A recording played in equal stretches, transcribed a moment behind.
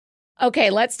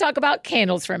Okay, let's talk about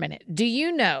candles for a minute. Do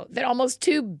you know that almost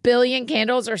 2 billion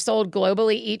candles are sold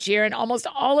globally each year, and almost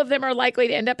all of them are likely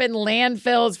to end up in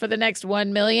landfills for the next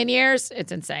 1 million years?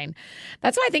 It's insane.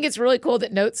 That's why I think it's really cool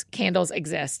that Notes candles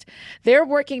exist. They're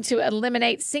working to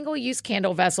eliminate single-use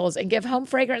candle vessels and give home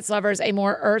fragrance lovers a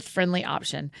more earth-friendly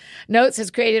option. Notes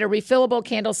has created a refillable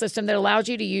candle system that allows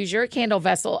you to use your candle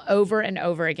vessel over and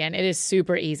over again. It is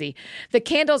super easy. The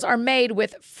candles are made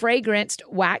with fragranced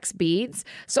wax beads,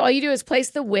 so all you do is place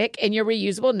the wick in your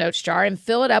reusable Notes jar and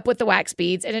fill it up with the wax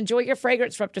beads and enjoy your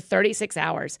fragrance for up to 36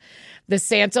 hours. The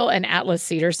Santal and Atlas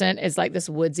cedar scent is like this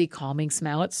woodsy, calming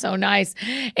smell. It's so nice.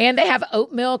 And they have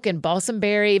oat milk and balsam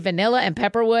berry, vanilla and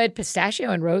pepperwood,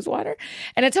 pistachio and rosewater,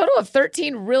 and a total of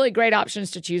 13 really great options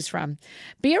to choose from.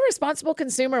 Be a responsible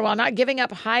consumer while not giving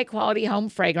up high-quality home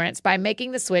fragrance by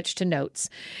making the switch to Notes.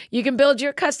 You can build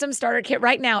your custom starter kit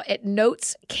right now at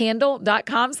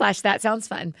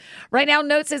notescandle.com/thatsoundsfun. Right now,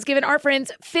 Notes is giving our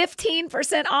friends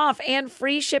 15% off and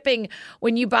free shipping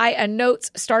when you buy a Notes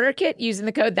starter kit using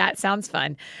the code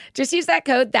ThatSoundsFun. Just use that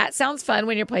code ThatSoundsFun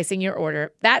when you're placing your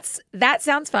order. That's That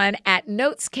Sounds Fun at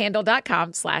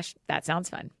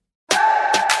notescandle.com/thatsoundsfun.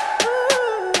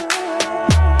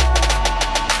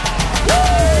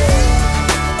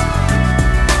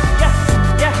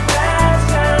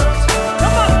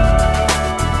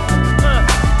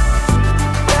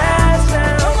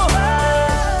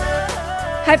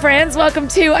 Hi, friends. Welcome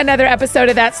to another episode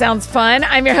of That Sounds Fun.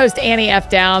 I'm your host, Annie F.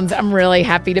 Downs. I'm really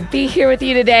happy to be here with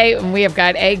you today, and we have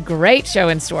got a great show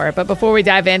in store. But before we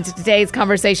dive into today's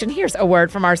conversation, here's a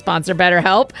word from our sponsor,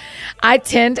 BetterHelp. I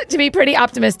tend to be pretty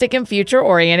optimistic and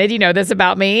future-oriented. You know this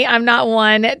about me. I'm not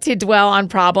one to dwell on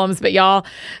problems, but y'all,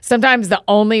 sometimes the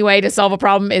only way to solve a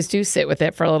problem is to sit with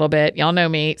it for a little bit. Y'all know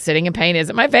me. Sitting in pain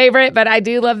isn't my favorite, but I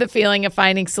do love the feeling of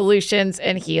finding solutions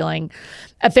and healing.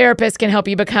 A therapist can help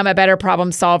you become a better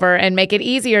problem solver and make it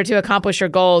easier to accomplish your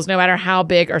goals, no matter how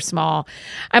big or small.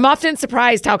 I'm often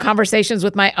surprised how conversations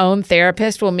with my own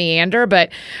therapist will meander,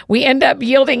 but we end up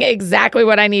yielding exactly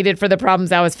what I needed for the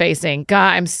problems I was facing.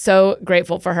 God, I'm so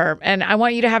grateful for her, and I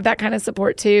want you to have that kind of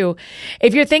support too.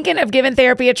 If you're thinking of giving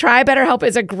therapy a try, BetterHelp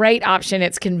is a great option.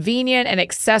 It's convenient and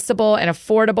accessible and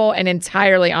affordable and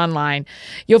entirely online.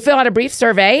 You'll fill out a brief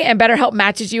survey, and BetterHelp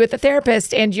matches you with a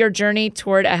therapist, and your journey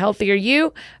toward a healthier you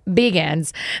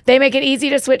begins. They make it easy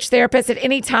to switch therapists at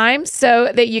any time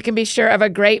so that you can be sure of a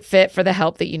great fit for the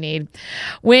help that you need.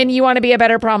 When you want to be a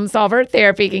better problem solver,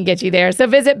 therapy can get you there. So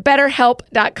visit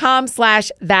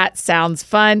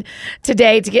betterhelp.com/thatsoundsfun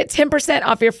today to get 10%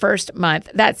 off your first month.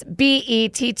 That's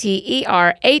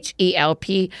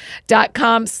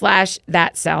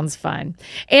BETTERHELP.com/thatsoundsfun.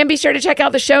 And be sure to check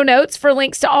out the show notes for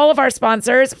links to all of our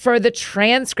sponsors, for the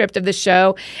transcript of the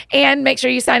show, and make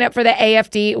sure you sign up for the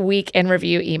AFD Week in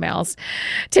Review emails.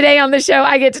 Today on the show,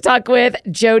 I get to talk with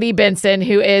Jodi Benson,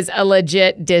 who is a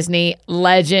legit Disney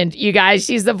legend. You guys,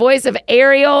 she's the voice of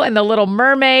Ariel in The Little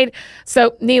Mermaid.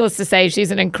 So needless to say,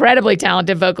 she's an incredibly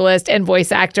talented vocalist and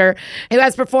voice actor who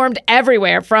has performed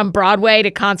everywhere from Broadway to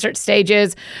concert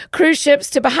stages, cruise ships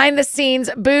to behind the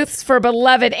scenes booths for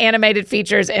beloved animated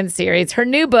features and series. Her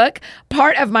new book,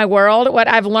 Part of My World, What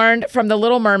I've Learned from The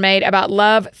Little Mermaid About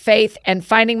Love, Faith, and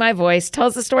Finding My Voice,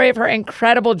 tells the story of her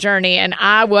incredible journey, and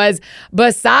I was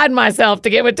beside myself to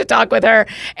get to talk with her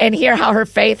and hear how her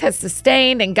faith has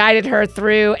sustained and guided her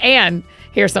through, and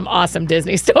hear some awesome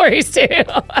Disney stories too.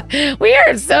 We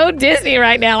are so Disney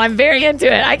right now. I'm very into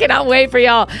it. I cannot wait for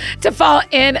y'all to fall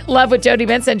in love with Jodi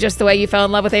Benson just the way you fell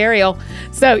in love with Ariel.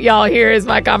 So y'all, here is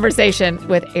my conversation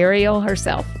with Ariel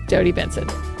herself, Jodi Benson.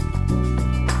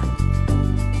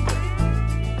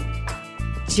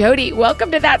 Jodi,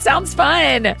 welcome to That Sounds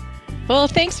Fun. Well,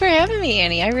 thanks for having me,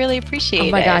 Annie. I really appreciate it.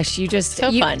 Oh my gosh, you just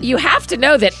so fun. You have to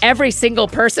know that every single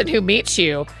person who meets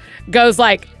you goes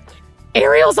like,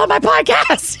 Ariel's on my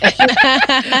podcast.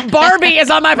 Barbie is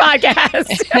on my podcast.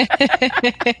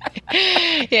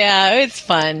 Yeah, it's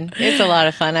fun. It's a lot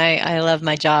of fun. I love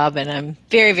my job, and I'm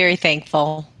very, very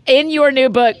thankful. In your new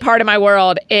book, Part of My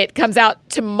World, it comes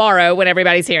out tomorrow when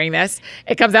everybody's hearing this.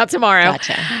 It comes out tomorrow.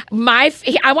 Gotcha.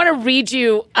 I want to read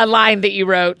you a line that you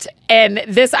wrote. And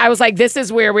this, I was like, this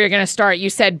is where we're going to start. You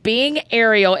said, being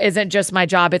Ariel isn't just my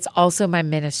job, it's also my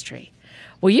ministry.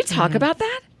 Will you talk about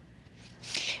that?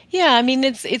 Yeah, I mean,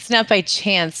 it's not by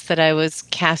chance that I was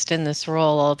cast in this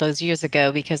role all those years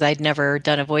ago, because I'd never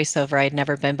done a voiceover. I'd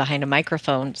never been behind a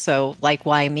microphone. So like,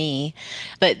 why me?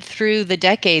 But through the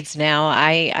decades now,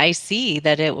 I see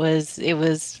that it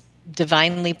was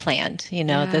divinely planned. This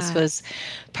Yeah. was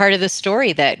part of the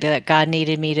story that God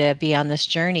needed me to be on this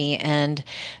journey. And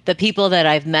the people that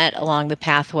I've met along the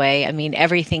pathway, I mean,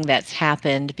 everything that's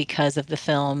happened because of the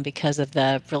film, because of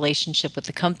the relationship with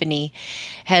the company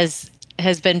has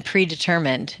been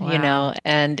predetermined, Wow.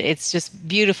 and it's just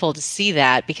beautiful to see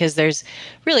that, because there's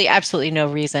really absolutely no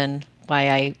reason why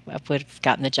I would have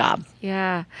gotten the job.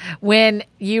 Yeah. When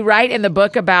you write in the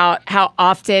book about how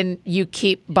often you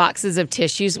keep boxes of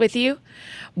tissues with you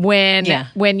Yeah.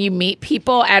 when you meet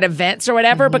people at events or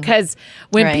whatever, because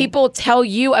when Right. people tell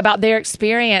you about their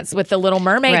experience with The Little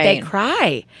Mermaid, they Right.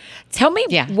 cry. Tell me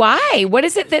Yeah. why. What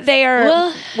is it that they are?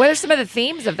 Well, What are some of the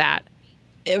themes of that?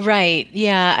 right.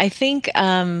 Yeah. I think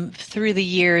through the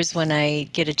years, when I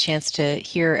get a chance to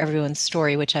hear everyone's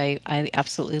story, which I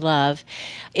absolutely love,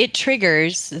 it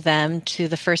triggers them to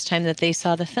the first time that they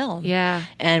saw the film. Yeah.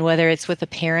 And whether it's with a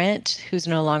parent who's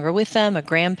no longer with them, a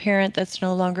grandparent that's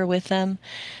no longer with them,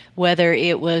 whether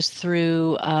it was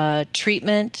through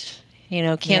treatment,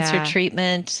 cancer Yeah.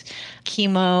 treatment,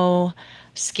 chemo,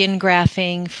 skin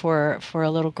grafting for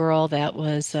a little girl that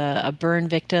was a burn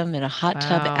victim in a hot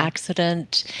tub Wow.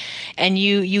 accident. And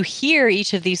you hear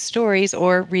each of these stories.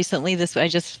 Or recently, this I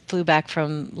just flew back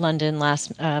from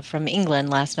from England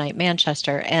last night,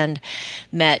 Manchester, and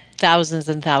met thousands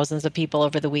and thousands of people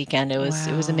over the weekend. It was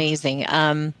Wow. amazing.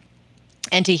 And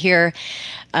to hear,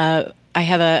 I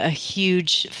have a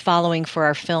huge following for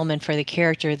our film and for the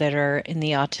character that are in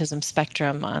the autism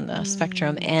spectrum, on the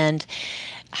spectrum, and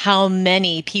how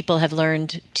many people have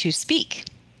learned to speak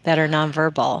that are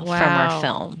nonverbal from our Wow.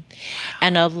 film.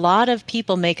 And a lot of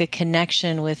people make a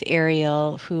connection with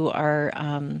Ariel who are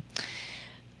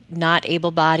not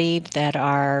able-bodied, that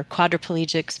are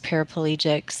quadriplegics,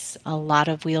 paraplegics, a lot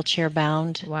of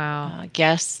wheelchair-bound Wow.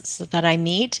 guests that I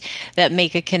meet that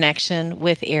make a connection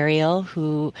with Ariel,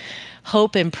 who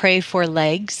hope and pray for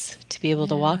legs to be able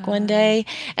to walk one day.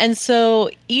 And so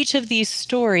each of these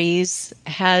stories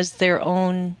has their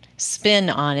own spin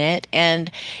on it, and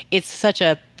it's such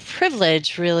a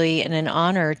privilege, really, and an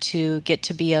honor to get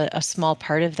to be a small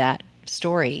part of that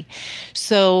story.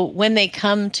 So when they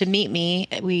come to meet me,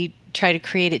 we try to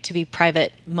create it to be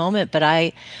private moment, but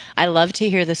I love to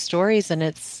hear the stories, and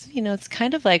it's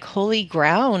kind of like holy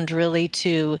ground, really,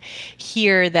 to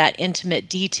hear that intimate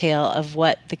detail of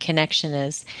what the connection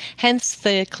is. Hence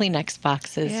the Kleenex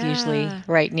boxes usually Yeah.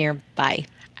 right nearby.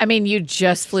 I mean, you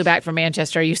just flew back from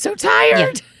Manchester. Are you so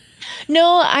tired?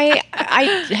 No, I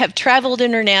have traveled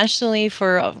internationally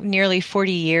for nearly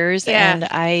 40 years, Yeah. and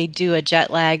I do a jet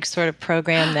lag sort of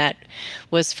program that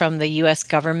was from the US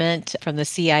government, from the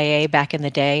CIA back in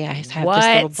the day. I have this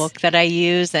little What? book that I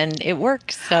use, and it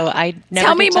works. So I never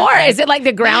Tell me get jet more. lag. Is it like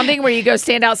the grounding where you go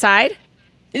stand outside?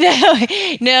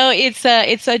 No, it's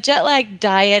a jet lag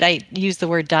diet. I use the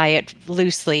word diet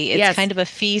loosely. It's Yes. kind of a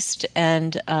feast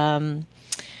and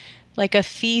like a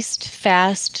feast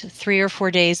fast 3 or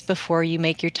 4 days before you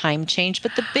make your time change.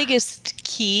 But the biggest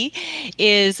key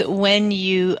is when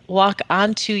you walk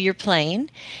onto your plane,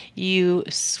 you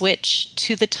switch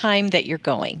to the time that you're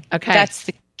going. Okay. That's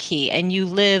the key. And you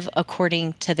live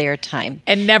according to their time.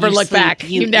 And never You look sleep, back.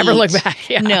 you never look eat. back.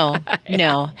 Yeah. No,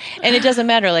 no. And it doesn't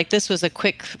matter. Like, this was a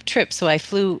quick trip. So I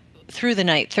flew through the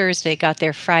night Thursday, got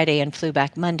there Friday, and flew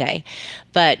back Monday.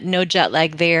 But no jet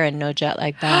lag there and no jet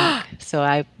lag back. So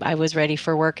I was ready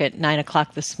for work at 9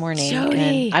 o'clock this morning. Jody.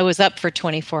 And I was up for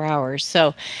 24 hours.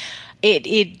 So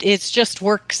it's just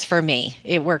works for me.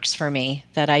 It works for me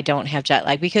that I don't have jet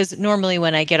lag, because normally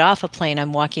when I get off a plane,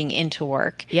 I'm walking into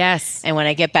work. Yes. And when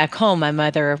I get back home, my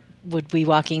mother would be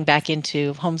walking back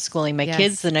into homeschooling my Yes.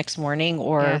 kids the next morning,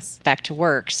 or Yes. back to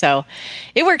work. So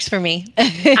it works for me.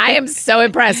 I am so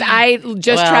impressed. I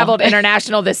just Well. traveled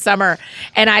international this summer,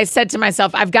 and I said to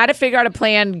myself, I've got to figure out a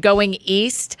plan going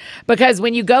east, because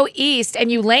when you go east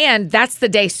and you land, that's the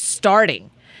day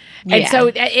starting. And Yeah. so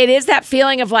it is that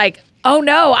feeling of like, oh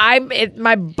no,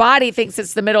 my body thinks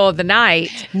it's the middle of the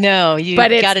night. No, you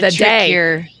But it's got to the trick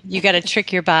day. you got to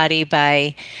trick your body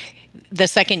by the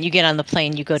second you get on the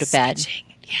plane, you go to bed. Switching.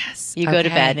 Yes. You go to Okay.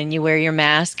 bed and you wear your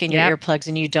mask and your Yep. earplugs,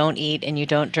 and you don't eat and you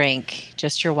don't drink,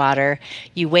 just your water.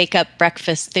 You wake up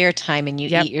breakfast their time and you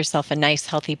Yep. eat yourself a nice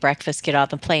healthy breakfast, get off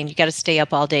the plane. You got to stay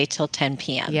up all day till 10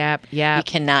 p.m. Yep. You Yep.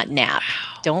 cannot nap.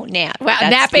 Don't nap. Well, That's the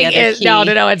napping other is key. no.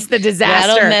 It's the disaster.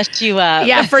 That'll mess you up.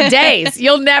 Yeah, for days.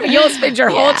 You'll spend your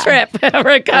whole Yeah. trip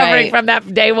recovering Right. from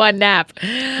that day one nap.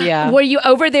 Yeah. Were you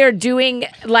over there doing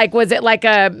was it like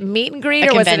a meet and greet,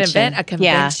 or was it an convention. event? A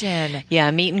convention. Yeah,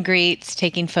 meet and greets,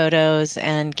 taking photos,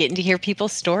 and getting to hear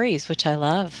people's stories, which I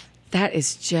love. That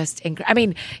is just incredible. I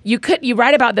mean, you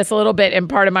write about this a little bit in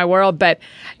Part of My World, but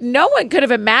no one could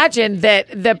have imagined that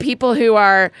the people who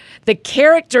are the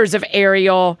characters of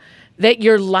Ariel, that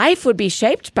your life would be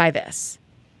shaped by this.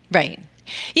 Right.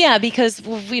 Yeah, because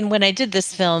when I did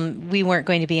this film, we weren't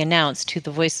going to be announced who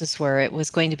the voices were. It was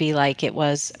going to be like it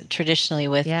was traditionally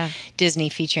with Disney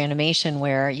feature animation,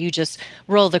 where you just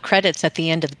roll the credits at the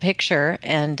end of the picture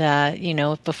and,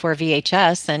 before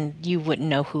VHS, and you wouldn't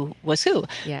know who was who.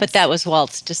 Yes. But that was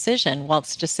Walt's decision.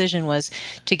 Walt's decision was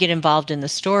to get involved in the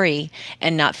story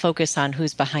and not focus on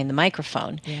who's behind the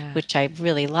microphone, which I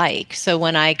really like. So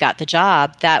when I got the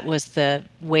job, that was the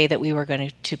way that we were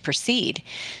going to proceed.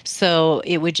 So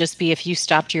it would just be, if you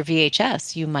stopped your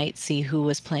VHS, you might see who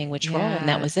was playing which role, and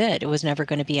that was it. It was never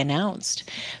going to be announced.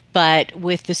 But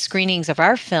with the screenings of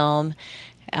our film,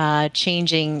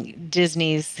 changing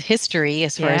Disney's history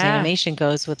as far as animation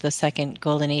goes with the second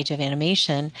golden age of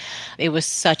animation, it was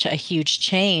such a huge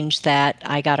change that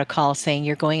I got a call saying,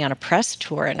 "You're going on a press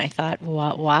tour." And I thought,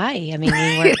 well, why? I mean,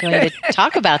 we weren't going to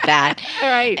talk about that.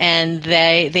 Right. And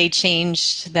they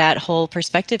changed, that whole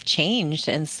perspective changed.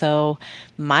 And so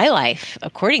my life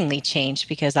accordingly changed,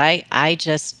 because I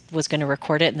just was going to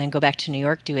record it and then go back to New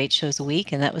York, do 8 shows a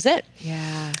week, and that was it.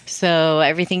 Yeah. So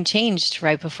everything changed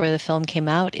right before the film came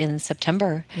out in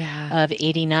September of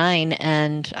 '89,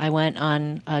 and I went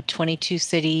on 22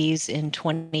 cities in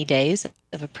 20 days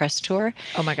of a press tour.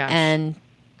 Oh my gosh. And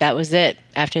that was it.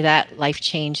 After that, life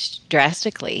changed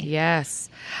drastically. Yes.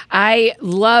 I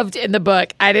loved in the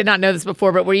book, I did not know this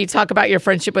before, but where you talk about your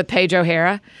friendship with Paige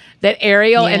O'Hara, that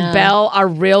Ariel and Belle are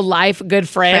real life good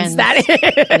friends. That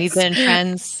is. We've been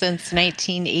friends since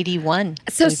 1981.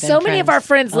 So many of our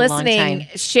friends listening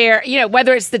share,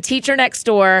 whether it's the teacher next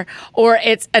door or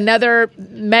it's another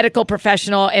medical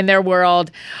professional in their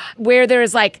world, where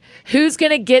there's like, who's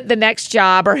going to get the next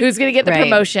job or who's going to get the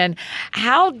promotion.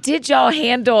 How did y'all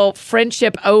handle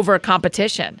friendship over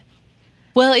competition?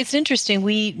 Well, it's interesting.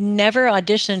 We never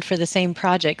auditioned for the same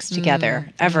projects together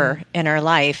ever in our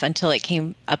life until it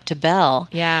came up to Belle.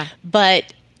 Yeah.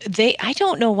 But I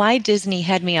don't know why Disney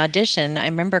had me audition. I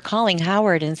remember calling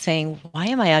Howard and saying, "Why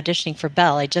am I auditioning for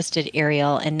Belle? I just did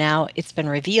Ariel, and now it's been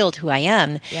revealed who I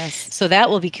am." Yes. So that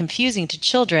will be confusing to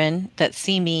children that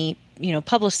see me,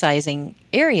 publicizing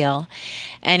Ariel.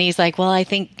 And he's like, "Well, I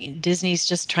think Disney's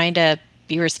just trying to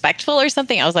be respectful or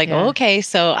something." I was like, "Oh, okay."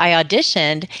 So I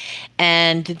auditioned,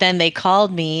 and then they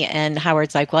called me, and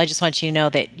Howard's like, "Well, I just want you to know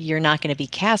that you're not going to be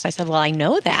cast." I said, "Well, I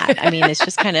know that." I mean, it's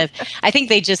just kind of, I think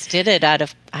they just did it out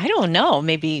of, I don't know,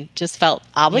 maybe just felt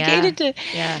obligated to.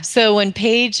 Yeah. So when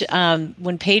Paige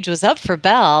was up for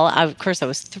Belle, of course I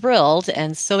was thrilled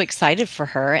and so excited for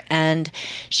her. And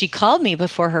she called me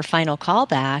before her final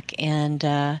callback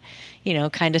and,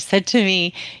 kind of said to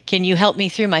me, "Can you help me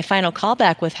through my final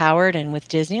callback with Howard and with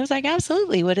Disney?" I was like,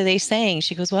 "Absolutely. What are they saying?"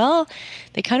 She goes, "Well,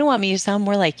 they kind of want me to sound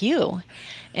more like you."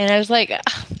 And I was like,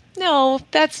 "No,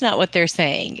 that's not what they're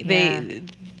saying. Yeah.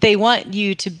 They want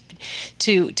you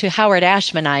to Howard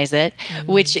Ashmanize it,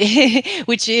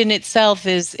 which in itself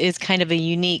is kind of a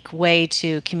unique way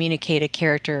to communicate a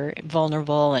character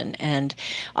vulnerable and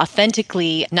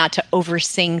authentically, not to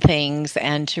oversing things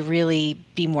and to really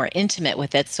be more intimate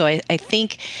with it. So I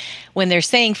think when they're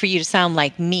saying for you to sound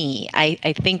like me,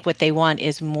 I think what they want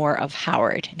is more of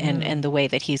Howard and the way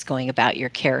that he's going about your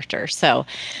character. So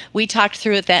we talked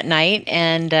through it that night,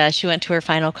 and she went to her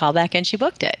final callback and she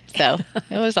booked it. So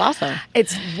it was awesome.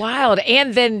 It's wild.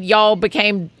 And then y'all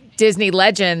became Disney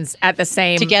legends at the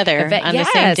same together event. On the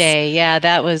same day. Yeah,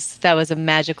 that was a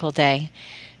magical day.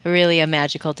 Really a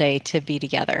magical day to be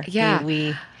together. Yeah.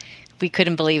 We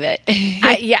couldn't believe it.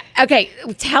 Yeah. Okay.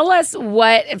 Tell us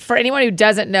for anyone who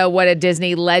doesn't know what a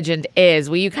Disney legend is,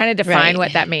 will you kind of define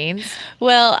what that means?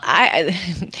 Well,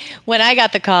 when I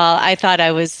got the call, I thought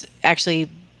I was actually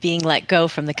being let go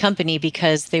from the company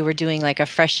because they were doing like a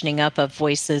freshening up of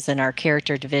voices in our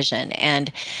character division.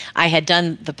 And I had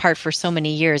done the part for so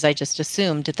many years, I just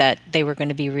assumed that they were going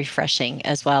to be refreshing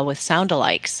as well with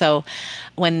sound-alike. So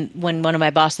when one of my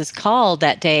bosses called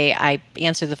that day, I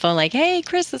answered the phone like, "Hey,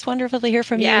 Chris, it's wonderful to hear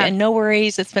from you. And no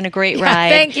worries, it's been a great ride.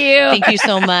 Thank you. Thank you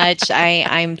so much.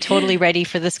 I'm totally ready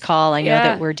for this call. I know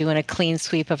that we're doing a clean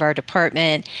sweep of our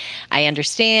department. I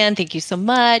understand. Thank you so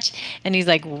much." And he's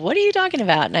like, "What are you talking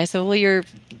about?" And I said, "Well, you're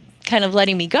kind of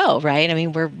letting me go, right? I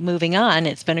mean, we're moving on.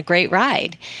 It's been a great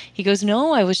ride. He goes,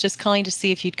 no, I was just calling to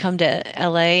see if you'd come to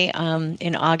LA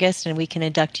in August and we can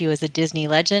induct you as a Disney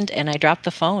legend. And I dropped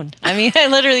the phone. I mean, I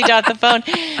literally dropped the phone.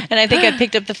 And I think I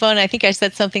picked up the phone. I think I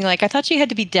said something like, I thought you had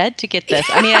to be dead to get this.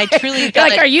 I mean, I truly thought,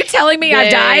 like, are you telling me I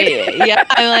died? Yeah.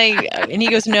 I'm like, and he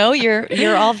goes, no,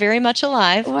 you're all very much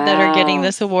alive that are getting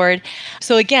this award.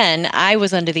 So again, I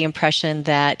was under the impression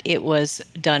that it was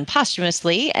done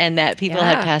posthumously and that people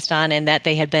had passed on and that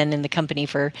they had been in the company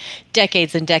for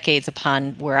decades and decades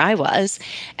upon where I was.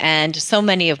 And so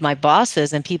many of my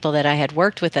bosses and people that I had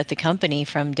worked with at the company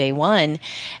from day one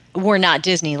were not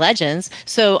Disney legends.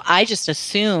 So I just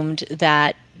assumed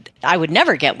that I would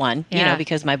never get one, you know,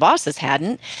 because my bosses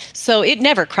hadn't. So it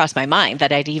never crossed my mind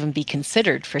that I'd even be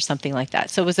considered for something like that.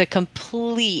 So it was a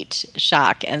complete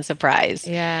shock and surprise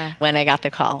when I got the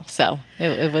call. So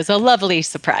it was a lovely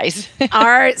surprise.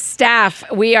 Our staff,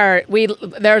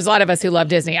 there's a lot of us who love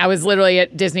Disney. I was literally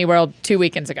at Disney World 2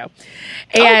 weekends ago.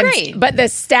 And, great. But the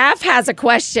staff has a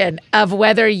question of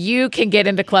whether you can get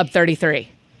into Club 33.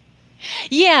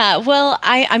 Yeah, well,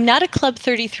 I'm not a Club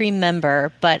 33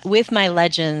 member, but with my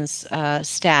Legends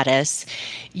status,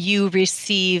 you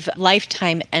receive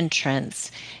lifetime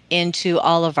entrance into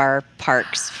all of our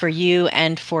parks for you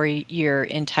and for your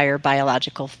entire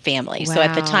biological family. Wow. So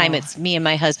at the time, it's me and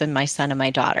my husband, my son, and my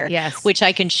daughter, which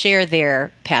I can share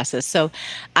their passes. So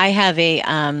I have a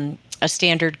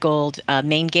standard gold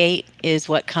main gate is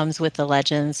what comes with the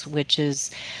Legends, which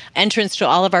is entrance to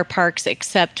all of our parks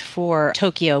except for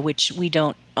Tokyo, which we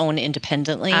don't own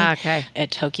independently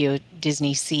at Tokyo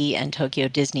Disney Sea and Tokyo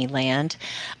Disneyland.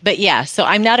 But yeah, so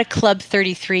I'm not a Club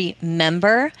 33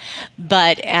 member,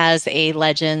 but as a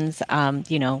Legends,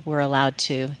 we're allowed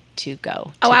to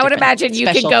go. I would imagine you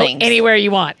can go anywhere you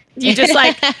want. You just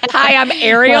like, hi, I'm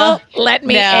Ariel. Let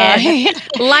me in.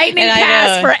 Lightning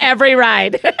pass for every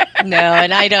ride. No,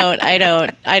 and I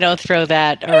don't throw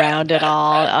that around at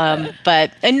all.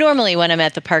 And normally when I'm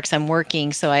at the parks, I'm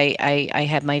working, so I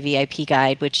have my VIP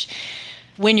guide, which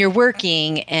when you're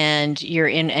working and you're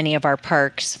in any of our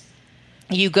parks,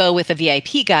 you go with a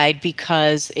VIP guide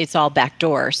because it's all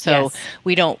backdoor. So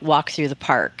we don't walk through the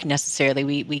park necessarily.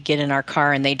 We get in our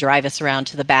car and they drive us around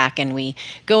to the back and we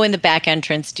go in the back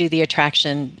entrance, do the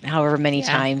attraction however many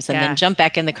times, and then jump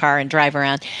back in the car and drive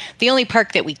around. The only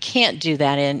park that we can't do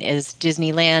that in is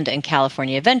Disneyland and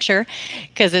California Adventure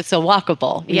because it's a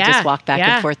walkable. We just walk back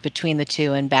and forth between the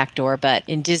two and backdoor. But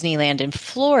in Disneyland in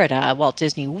Florida, Walt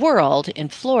Disney World in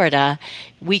Florida,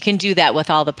 we can do that with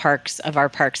all the parks of our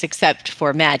parks except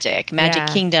for Magic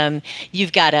Kingdom.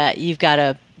 You've got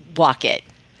to walk it.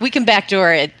 We can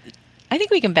backdoor it. I think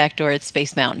we can backdoor at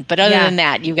Space Mountain, but other than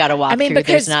that, you've got to walk through.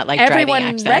 There's not like everyone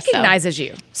driving access, recognizes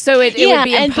you, so it would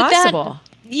be impossible.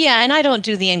 And I don't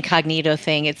do the incognito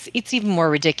thing. It's even more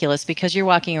ridiculous because you're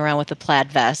walking around with a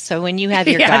plaid vest. So when you have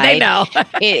your guide, they know.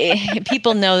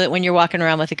 People know that when you're walking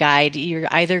around with a guide, you're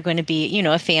either going to be,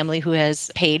 a family who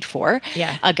has paid for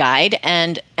a guide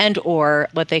and or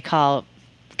what they call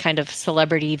kind of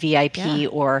celebrity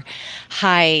VIP or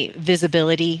high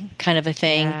visibility kind of a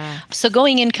thing. So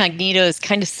going incognito is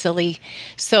kind of silly.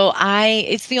 So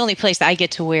it's the only place I get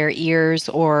to wear ears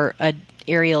or a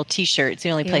Ariel t-shirt. It's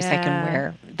the only place I can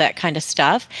wear that kind of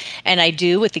stuff. And I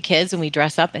do with the kids, and we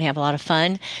dress up and have a lot of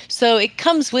fun. So it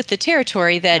comes with the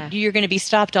territory that you're going to be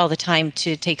stopped all the time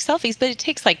to take selfies, but it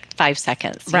takes like 5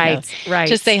 seconds. Right.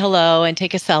 To say hello and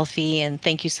take a selfie and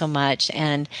thank you so much.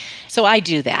 And so I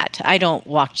do that. I don't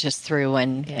walk just through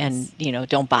and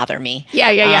don't bother me.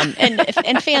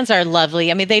 And fans are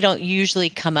lovely. I mean, they don't usually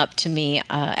come up to me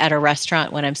at a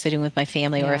restaurant when I'm sitting with my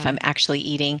family or if I'm actually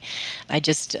eating. I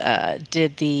just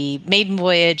did the maiden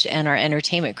voyage and our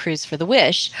entertainment cruise for the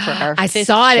Wish for our I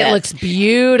saw it. Ship, it looks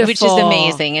beautiful. which is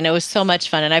amazing. And it was so much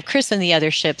fun. And I've christened the other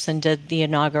ships and did the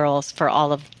inaugurals for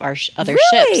all of our other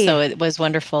ships. So it was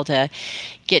wonderful to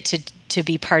get to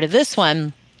be part of this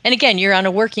one. And again, you're on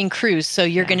a working cruise, so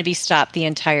you're going to be stopped the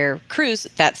entire cruise.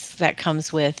 That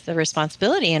comes with the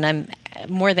responsibility, and I'm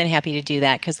more than happy to do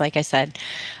that because, like I said,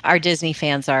 our Disney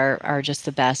fans are just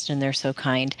the best, and they're so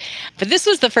kind. But this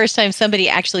was the first time somebody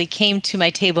actually came to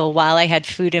my table while I had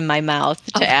food in my mouth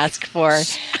to ask for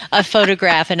a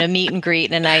photograph and a meet and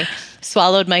greet, and I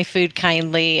swallowed my food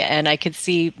kindly, and I could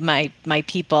see my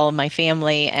people, my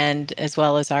family, and as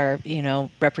well as our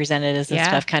representatives and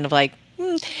stuff, kind of like.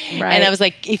 Right. And I was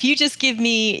like, if you just give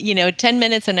me, 10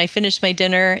 minutes and I finish my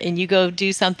dinner and you go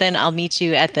do something, I'll meet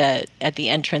you at the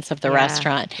entrance of the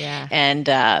restaurant. Yeah. And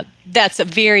that's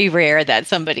very rare that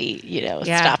somebody,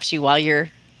 stops you while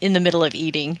you're in the middle of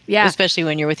eating, especially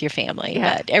when you're with your family.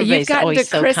 But everybody's always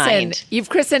so kind. You've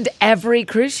christened every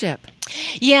cruise ship.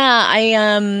 Yeah,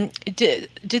 I did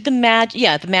the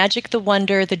magic, the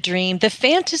wonder, the dream. The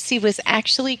fantasy was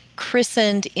actually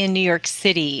christened in New York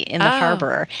City in the Oh,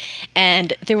 harbor.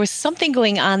 And there was something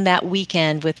going on that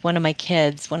weekend with one of our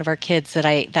kids that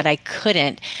I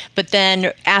couldn't. But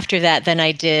then after that, then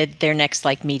I did their next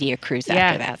like media cruise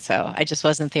after yes. that. So I just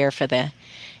wasn't there for the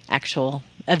actual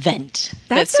event.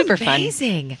 But it's That's super fun.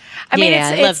 amazing. I mean,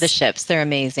 Yeah, I love the it's ships. They're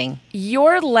amazing.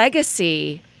 your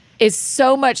legacy is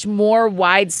so much more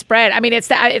widespread. I mean, it's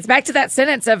back to that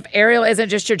sentence of Ariel isn't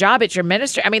just your job, it's your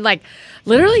ministry. I mean, like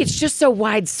literally it's just so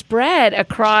widespread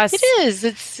across. It is.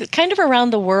 It's kind of around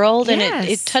the world, and it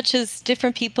Yes. touches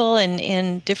different people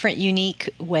in different unique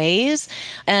ways.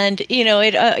 And,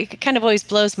 it kind of always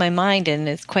blows my mind, and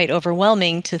it's quite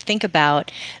overwhelming to think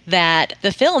about that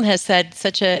the film has had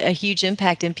such a huge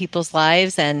impact in people's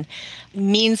lives and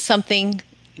means something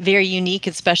very unique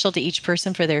and special to each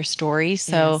person for their story.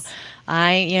 So Yes.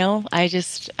 I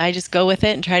just go with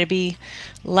it and try to be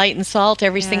light and salt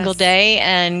every single Yes. day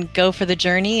and go for the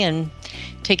journey and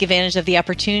take advantage of the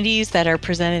opportunities that are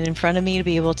presented in front of me to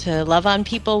be able to love on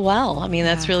people well. I mean,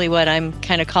 that's Yeah. really what I'm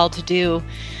kind of called to do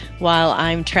while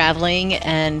I'm traveling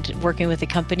and working with the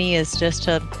company, is just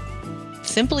to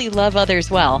simply love others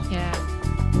well. Yeah.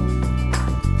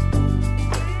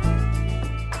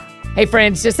 Hey,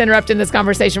 friends, just interrupting this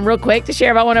conversation real quick to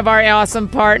share about one of our awesome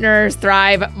partners,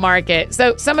 Thrive Market.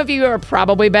 So some of you are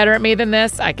probably better at me than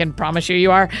this. I can promise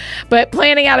you are. But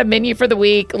planning out a menu for the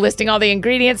week, listing all the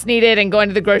ingredients needed, and going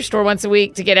to the grocery store once a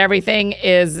week to get everything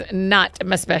is not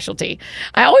my specialty.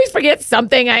 I always forget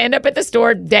something. I end up at the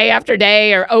store day after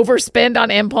day or overspend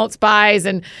on impulse buys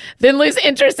and then lose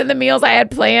interest in the meals I had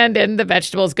planned and the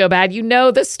vegetables go bad. You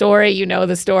know the story. You know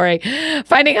the story.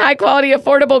 Finding high quality,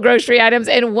 affordable grocery items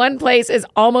in one place is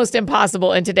almost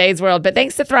impossible in today's world. But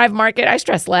thanks to Thrive Market, I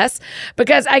stress less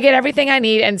because I get everything I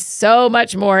need and so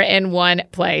much more in one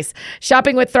place.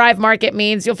 Shopping with Thrive Market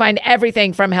means you'll find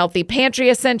everything from healthy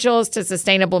pantry essentials to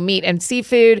sustainable meat and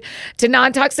seafood to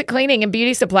non-toxic cleaning and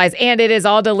beauty supplies. And it is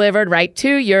all delivered right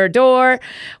to your door.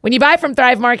 When you buy from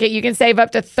Thrive Market, you can save up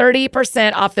to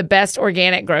 30% off the best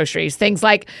organic groceries. Things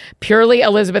like Purely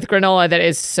Elizabeth granola that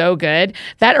is so good.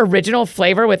 That original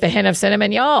flavor with the hint of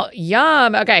cinnamon, y'all,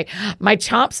 yum. Okay, my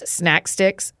Chomps snack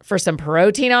sticks for some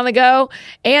protein on the go,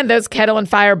 and those Kettle and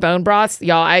Fire bone broths,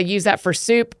 y'all, I use that for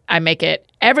soup. I make it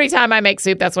every time I make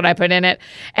soup. That's what I put in it.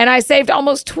 And I saved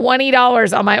almost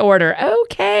 $20 on my order.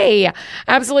 Okay. I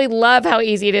absolutely love how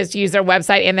easy it is to use their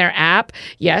website and their app.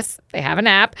 Yes, they have an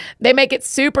app. They make it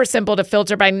super simple to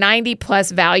filter by 90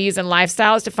 plus values and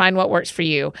lifestyles to find what works for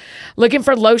you. Looking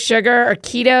for low sugar or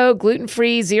keto,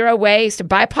 gluten-free, zero waste,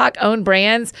 BIPOC owned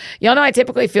brands? Y'all know I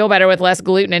typically feel better with less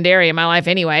gluten and dairy in my life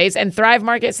anyways. And Thrive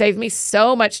Market saved me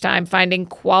so much time finding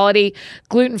quality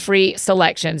gluten-free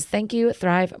selections. Thank you,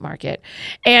 Thrive Market.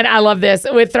 And I love this.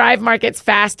 With Thrive Market's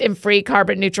fast and free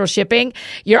carbon neutral shipping,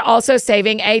 you're also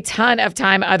saving a ton of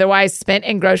time otherwise spent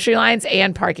in grocery lines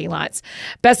and parking lots.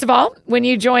 Best of all, when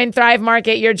you join Thrive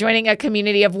Market, you're joining a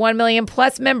community of 1 million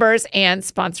plus members and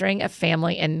sponsoring a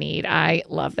family in need. I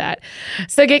love that.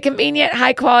 So get convenient,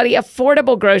 high quality,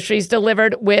 affordable groceries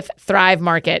delivered with Thrive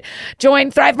Market.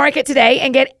 Join Thrive Market today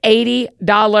and get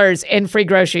 $80 in free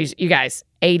groceries. You guys,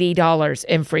 $80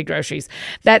 in free groceries.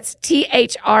 That's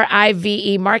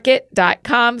THRIVE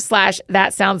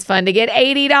market.com/that sounds fun to get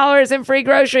 $80 in free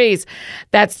groceries.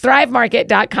 That's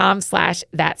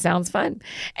thrivemarket.com/that sounds fun.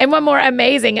 And one more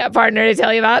amazing partner to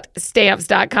tell you about,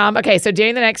 stamps.com. Okay, so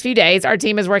during the next few days, our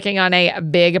team is working on a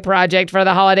big project for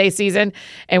the holiday season,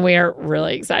 and we are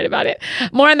really excited about it.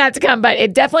 More on that to come, but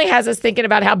it definitely has us thinking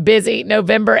about how busy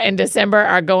November and December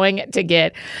are going to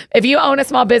get. If you own a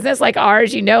small business like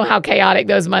ours, you know how chaotic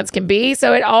those months can be,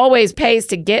 so it always pays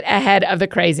to get ahead of the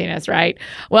craziness, right?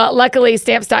 Well, luckily,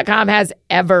 Stamps.com has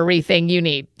everything you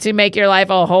need to make your life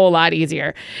a whole lot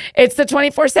easier. It's the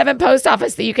 24/7 post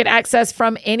office that you can access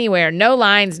from anywhere. No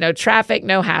lines, no traffic,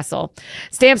 no hassle.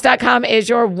 Stamps.com is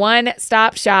your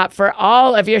one-stop shop for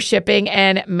all of your shipping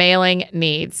and mailing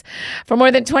needs. For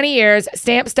more than 20 years,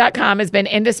 Stamps.com has been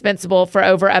indispensable for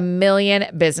over 1 million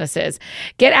businesses.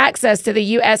 Get access to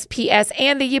the USPS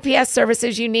and the UPS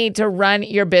services you need to run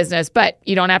your business, but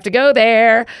you don't have to go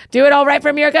there. Do it all right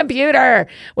from your computer.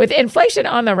 With inflation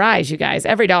on the rise, you guys,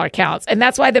 every dollar counts. And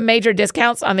that's why the major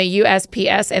discounts on the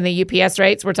USPS and the UPS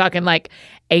rates, we're talking like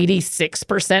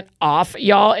 86% off,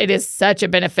 y'all. It is such a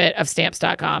benefit of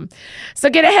Stamps.com. So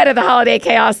get ahead of the holiday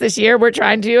chaos this year. We're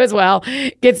trying to as well.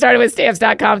 Get started with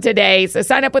Stamps.com today. So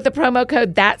sign up with the promo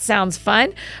code That Sounds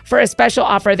Fun for a special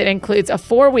offer that includes a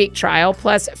 4-week trial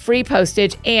plus free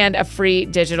postage and a free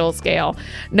digital scale.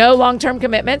 No long-term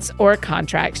commitments or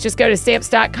contracts. Just go to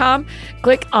Stamps.com,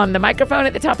 click on the microphone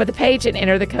at the top of the page, and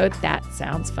enter the code That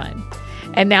Sounds Fun.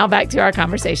 And now back to our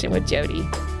conversation with Jody.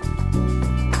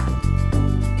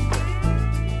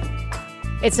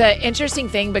 It's an interesting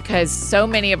thing because so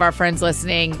many of our friends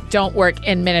listening don't work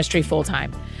in ministry full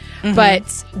time,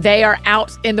 but they are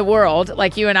out in the world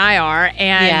like you and I are.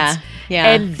 And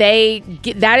and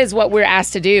that is what we're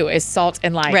asked to do, is salt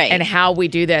and light, and how we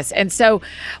do this. And so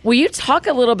will you talk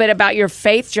a little bit about your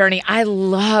faith journey? We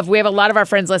have a lot of our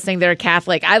friends listening that are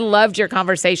Catholic. I loved your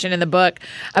conversation in the book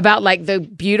about like the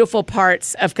beautiful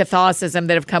parts of Catholicism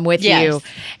that have come with you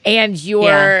and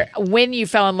when you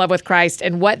fell in love with Christ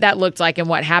and what that looked like and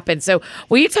what happened. So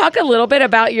will you talk a little bit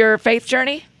about your faith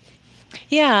journey?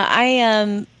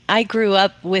 Yeah, I grew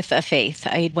up with a faith.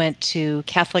 I went to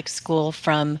Catholic school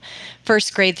from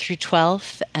first grade through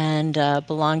 12th and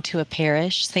belonged to a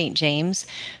parish, St. James,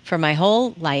 for my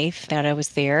whole life that I was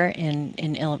there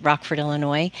in Rockford,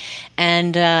 Illinois.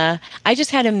 And I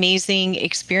just had amazing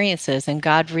experiences, and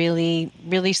God really,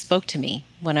 really spoke to me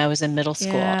when I was in middle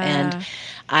school. And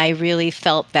I really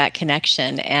felt that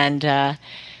connection. And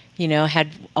had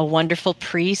a wonderful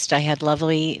priest. I had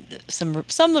some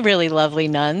really lovely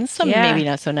nuns, some maybe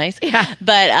not so nice. Yeah.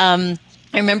 But I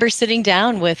remember sitting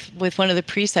down with one of the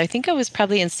priests. I think I was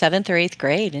probably in 7th or 8th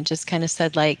grade, and just kind of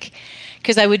said,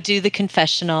 because I would do the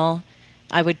confessional,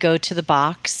 I would go to the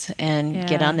box and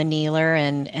get on the kneeler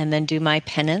and then do my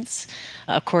penance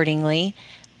accordingly.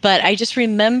 But I just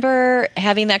remember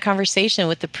having that conversation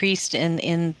with the priest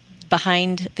in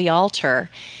behind the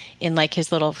altar, in like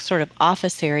his little sort of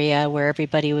office area where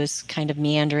everybody was kind of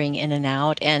meandering in and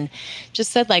out, and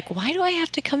just said, why do I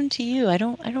have to come to you? I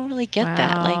don't really get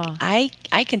that. Like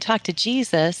I can talk to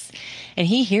Jesus and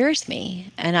he hears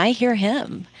me and I hear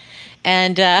him.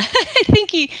 And I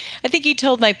think he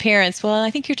told my parents, well,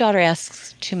 I think your daughter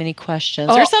asks too many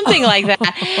questions or something like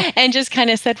that. And just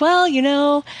kind of said,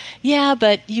 well,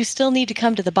 but you still need to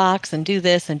come to the box and do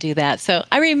this and do that. So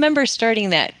I remember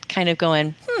starting that kind of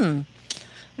going,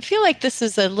 I feel like this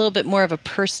is a little bit more of a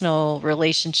personal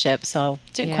relationship, so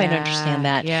didn't quite understand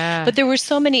that. Yeah. But there were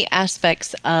so many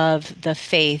aspects of the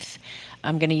faith,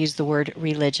 I'm going to use the word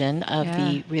religion, of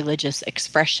the religious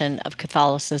expression of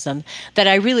Catholicism, that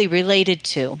I really related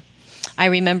to. I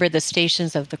remember the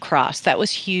Stations of the Cross. That was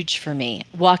huge for me.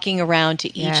 Walking around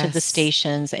to each of the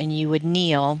stations, and you would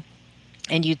kneel,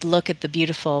 and you'd look at the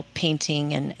beautiful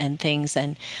painting and things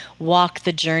and walk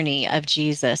the journey of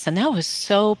Jesus. And that was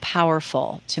so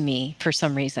powerful to me for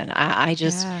some reason. I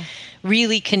just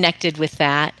really connected with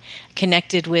that,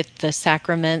 connected with the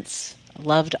sacraments,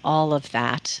 loved all of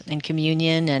that, and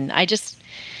communion. And I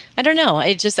don't know,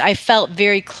 I felt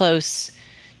very close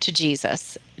to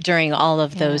Jesus during all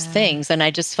of those things. And I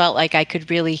just felt like I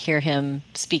could really hear him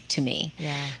speak to me.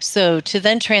 Yeah. So to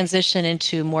then transition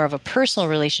into more of a personal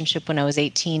relationship when I was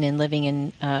 18 and living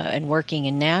in and working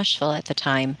in Nashville at the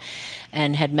time,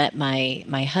 and had met my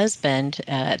husband,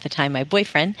 at the time, my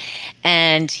boyfriend,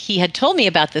 and he had told me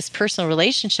about this personal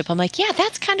relationship. I'm like, yeah,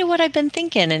 that's kind of what I've been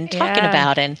thinking and talking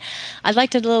about. And I'd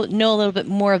like to know a little bit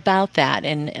more about that.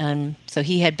 And so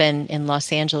he had been in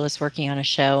Los Angeles working on a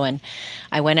show, and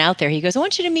I went out there. He goes, I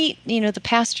want you to meet, the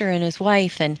pastor and his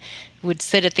wife, and would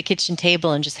sit at the kitchen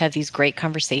table and just have these great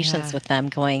conversations with them,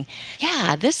 going,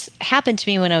 this happened to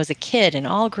me when I was a kid and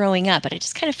all growing up, but I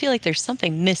just kind of feel like there's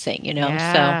something missing,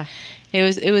 So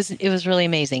it was really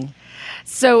amazing.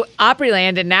 So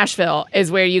Opryland in Nashville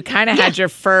is where you kind of had your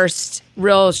first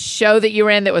real show that you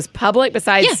were in that was public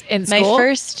besides in school? My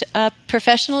first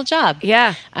professional job.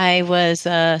 Yeah. I was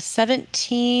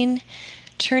 17,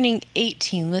 turning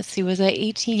 18. Let's see, was I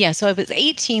 18? Yeah, so I was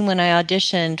 18 when I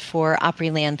auditioned for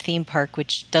Opryland Theme Park,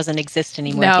 which doesn't exist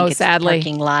anymore. No, I think it's sadly. The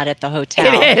parking lot at the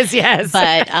hotel. It is, yes.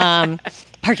 But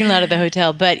parking lot at the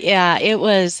hotel. But yeah, it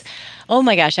was... Oh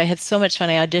my gosh, I had so much fun.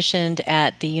 I auditioned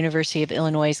at the University of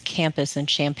Illinois campus in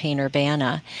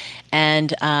Champaign-Urbana,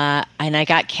 and I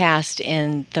got cast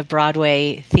in the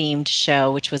Broadway themed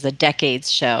show, which was a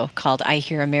decades show called I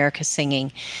Hear America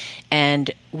Singing.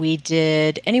 And we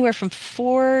did anywhere from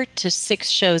 4 to 6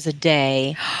 shows a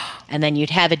day. And then you'd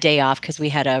have a day off because we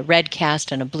had a red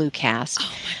cast and a blue cast.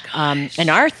 Oh my gosh. And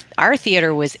our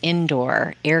theater was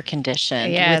indoor, air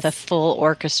conditioned, with a full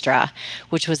orchestra,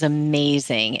 which was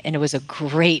amazing. And it was a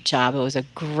great job. It was a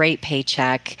great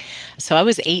paycheck. So I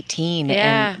was 18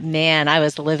 and man, I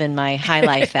was living my high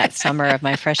life that summer of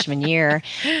my freshman year.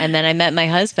 And then I met my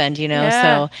husband, Yeah.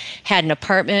 so had an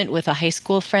apartment with a high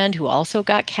school friend who also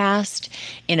got cast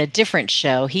in a different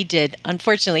show.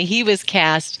 Unfortunately, he was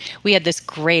cast. We had this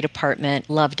great apartment,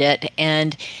 loved it.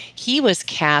 And he was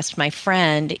cast, my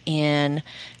friend, in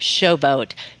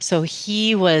Showboat. So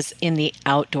he was in the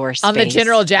outdoor space. On the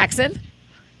General Jackson?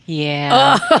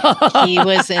 Yeah. He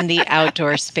was in the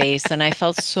outdoor space, and I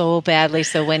felt so badly.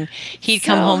 So when he'd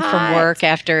come So home hot. from work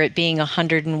after it being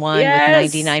 101 Yes.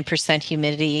 with 99%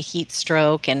 humidity, heat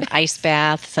stroke, and ice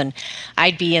baths, and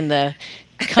I'd be in the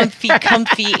comfy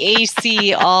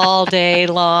AC all day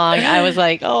long. I was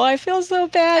like, oh, I feel so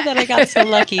bad that I got so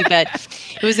lucky. But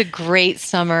it was a great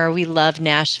summer. We loved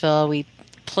Nashville. We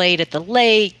played at the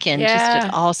lake and just Yeah.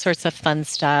 did all sorts of fun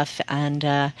stuff, and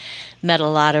met a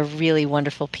lot of really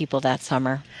wonderful people that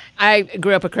summer. I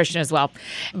grew up a Christian as well.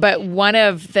 But one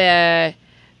of the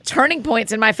turning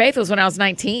points in my faith was when I was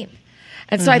 19.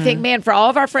 And so I think, man, for all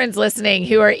of our friends listening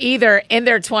who are either in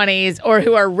their 20s or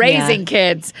who are raising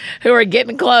kids who are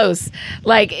getting close,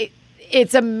 like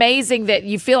it's amazing that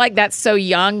you feel like that's so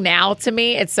young now to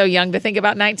me. It's so young to think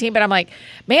about 19, but I'm like,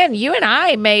 man, you and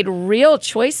I made real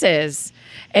choices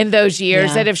in those years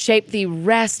Yeah. that have shaped the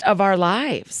rest of our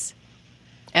lives.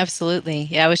 Absolutely.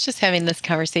 Yeah, I was just having this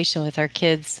conversation with our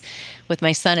kids, with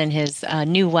my son and his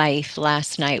new wife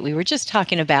last night. We were just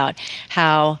talking about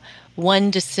how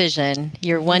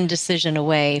you're one decision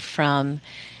away from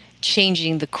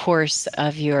changing the course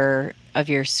of your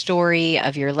story,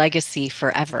 of your legacy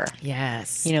forever.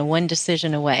 Yes. One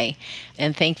decision away.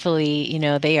 And thankfully,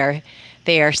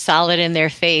 they are solid in their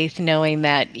faith, knowing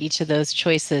that each of those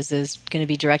choices is going to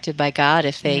be directed by God.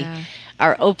 If they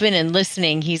are open and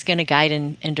listening, he's going to guide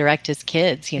and direct his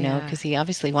kids, because he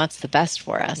obviously wants the best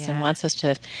for us and wants us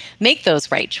to make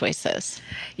those right choices.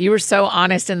 You were so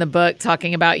honest in the book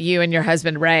talking about you and your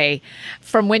husband, Ray,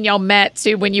 from when y'all met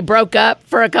to when you broke up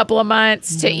for a couple of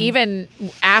months to even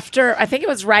after, I think it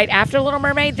was right after Little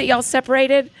Mermaid that y'all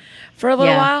separated for a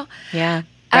little while. Yeah,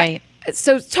 right.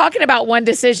 So talking about one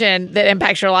decision that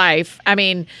impacts your life, I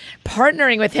mean,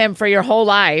 partnering with him for your whole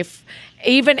life,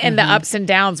 even in the ups and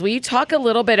downs, will you talk a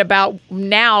little bit about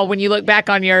now when you look back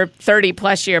on your 30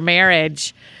 plus year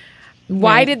marriage,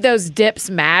 why did those dips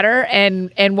matter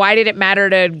and why did it matter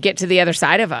to get to the other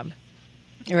side of them?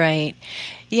 Right.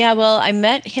 Yeah, well, I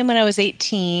met him when I was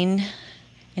 18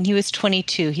 and he was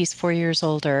 22. He's 4 years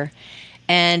older.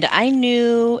 And I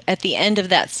knew at the end of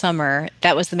that summer,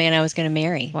 that was the man I was going to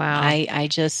marry. Wow. I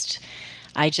just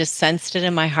sensed it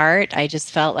in my heart. I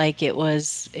just felt like it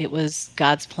was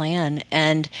God's plan.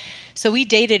 And so we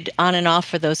dated on and off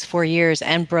for those 4 years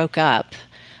and broke up.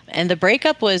 And the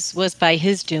breakup was by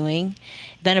his doing.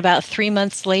 Then about 3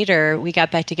 months later, we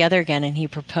got back together again and he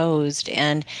proposed.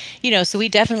 And, so we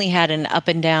definitely had an up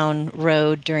and down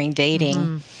road during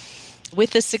dating.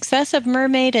 With the success of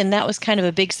Mermaid, and that was kind of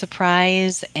a big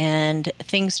surprise, and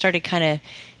things started kind of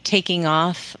taking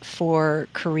off for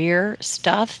career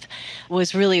stuff,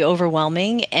 was really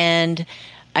overwhelming. And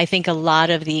I think a lot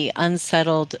of the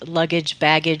unsettled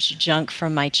baggage, junk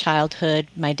from my childhood.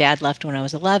 My dad left when I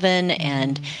was 11,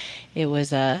 and it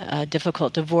was a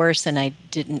difficult divorce, and I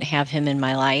didn't have him in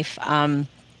my life.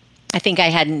 I think I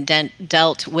hadn't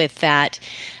dealt with that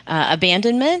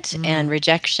abandonment and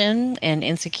rejection and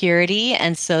insecurity.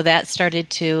 And so that started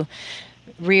to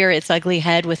rear its ugly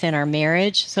head within our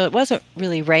marriage. So it wasn't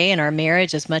really Ray in our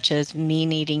marriage as much as me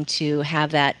needing to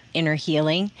have that inner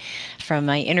healing from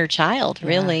my inner child,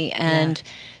 really. And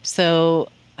so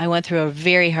I went through a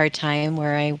very hard time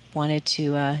where I wanted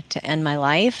to end my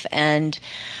life. And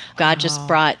God just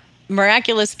brought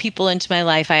miraculous people into my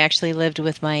life. I actually lived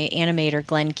with my animator,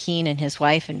 Glenn Keane, and his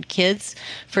wife and kids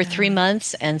for 3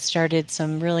 months and started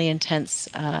some really intense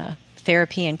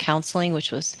therapy and counseling,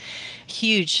 which was a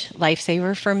huge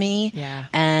lifesaver for me. Yeah.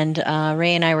 And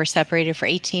Ray and I were separated for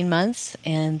 18 months,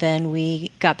 and then we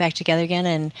got back together again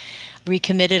and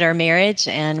recommitted our marriage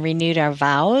and renewed our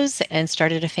vows and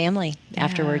started a family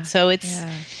afterwards. So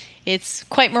it's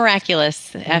quite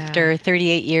miraculous after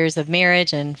 38 years of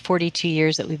marriage and 42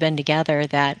 years that we've been together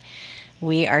that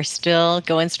we are still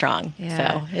going strong.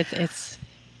 Yeah. So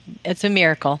it's a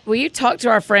miracle. Will you talk to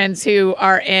our friends who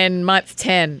are in month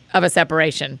 10 of a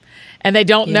separation and they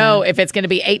don't know if it's going to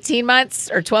be 18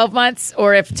 months or 12 months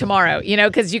or if tomorrow,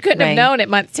 because you couldn't have known at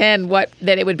month 10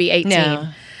 that it would be 18. No.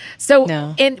 So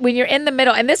when you're in the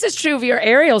middle, and this is true of your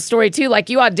Ariel story too,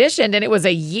 like you auditioned and it was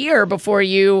a year before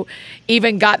you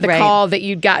even got the call that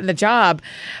you'd gotten the job.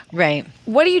 Right.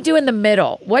 What do you do in the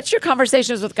middle? What's your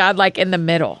conversations with God like in the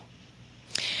middle?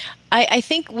 I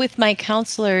think with my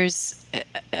counselors,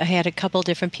 I had a couple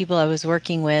different people I was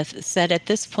working with said at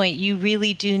this point, you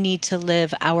really do need to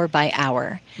live hour by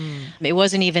hour. It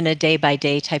wasn't even a day by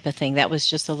day type of thing. That was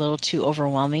just a little too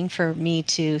overwhelming for me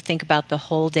to think about the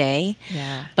whole day.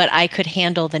 Yeah. But I could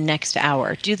handle the next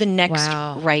hour, do the next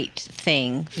Wow. right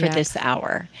thing for Yep. this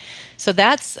hour. So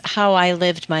that's how I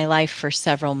lived my life for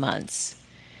several months.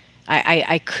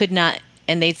 I could not,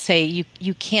 and they'd say,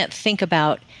 you can't think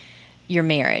about your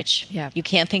marriage. Yeah. You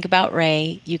can't think about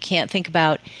Ray. You can't think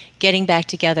about getting back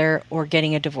together or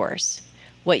getting a divorce.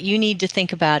 What you need to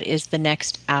think about is the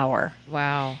next hour.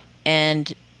 Wow.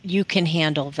 And you can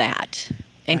handle that.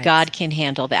 And Right. God can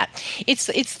handle that. It's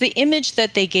the image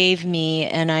that they gave me,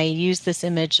 and I use this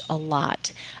image a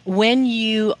lot. When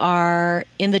you are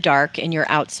in the dark and you're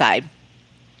outside,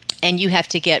 and you have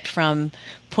to get from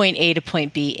point A to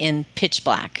point B in pitch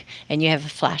black, and you have a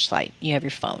flashlight, you have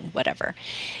your phone, whatever.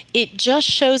 It just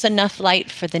shows enough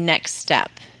light for the next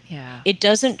step. Yeah. It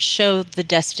doesn't show the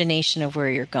destination of where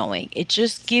you're going. It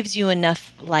just gives you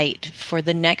enough light for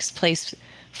the next place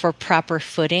for proper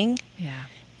footing, Yeah.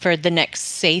 for the next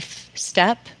safe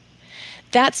step.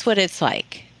 That's what it's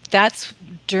like. That's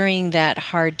during that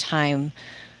hard time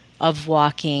of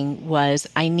walking was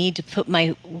I need to put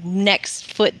my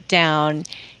next foot down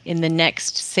in the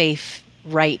next safe,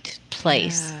 right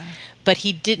place. Yeah. But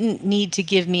he didn't need to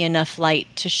give me enough light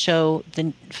to show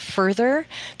the further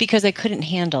because I couldn't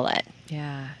handle it.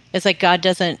 Yeah. It's like God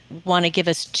doesn't want to give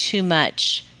us too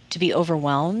much to be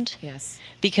overwhelmed Yes.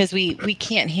 because we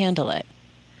can't handle it.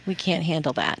 We can't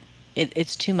handle that.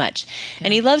 It's too much.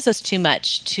 And he loves us too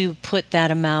much to put that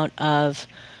amount of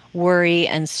worry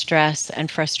and stress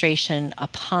and frustration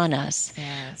upon us.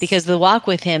 Yes. Because the walk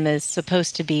with him is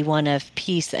supposed to be one of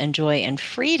peace and joy and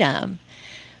freedom,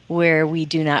 where we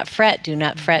do not fret, do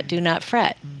not fret, do not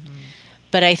fret.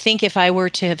 But I think if I were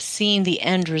to have seen the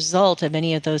end result of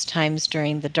any of those times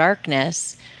during the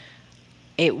darkness,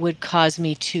 it would cause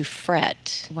me to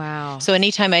fret. Wow. So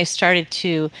anytime I started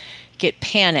to get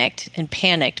panicked,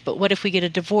 but what if we get a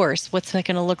divorce? What's that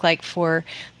going to look like for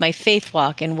my faith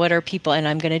walk? And what are people, and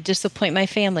I'm going to disappoint my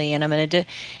family, and I'm going to,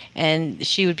 and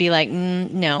she would be like,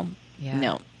 no.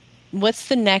 What's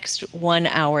the next 1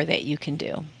 hour that you can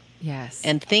do? Yes.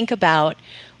 And think about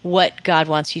what God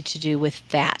wants you to do with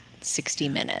that 60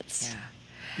 minutes.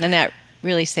 Yeah. And that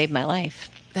really saved my life.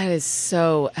 That is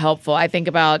so helpful. I think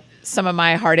about some of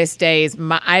my hardest days.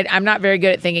 I'm not very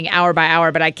good at thinking hour by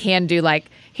hour, but I can do like,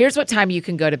 here's what time you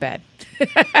can go to bed.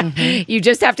 You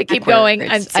just have to keep going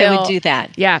until... I would do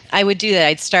that. Yeah. I would do that.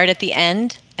 I'd start at the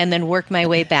end and then work my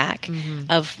way back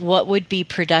of what would be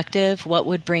productive, what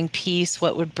would bring peace,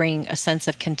 what would bring a sense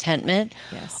of contentment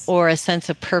Yes. or a sense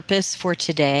of purpose for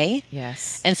today.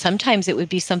 Yes. And sometimes it would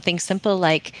be something simple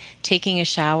like taking a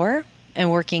shower and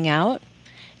working out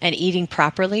and eating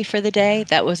properly for the day.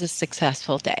 That was a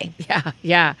successful day. Yeah.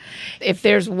 Yeah. If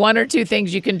there's one or two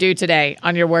things you can do today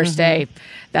on your worst day,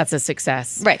 that's a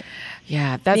success. Right.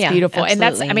 Yeah, that's Yeah, beautiful. And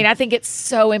that's, I absolutely. mean, I think it's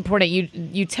so important.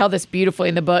 You tell this beautifully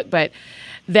in the book, but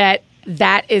that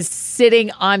is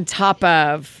sitting on top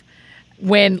of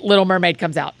when Little Mermaid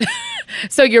comes out.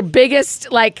 So your biggest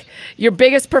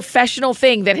professional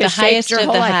thing that The has shaped highest your of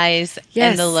whole the life. highs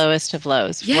Yes. and the lowest of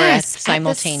lows were Yes,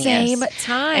 simultaneous. at the same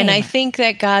time. And I think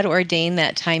that God ordained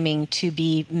that timing to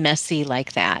be messy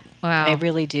like that. Wow. I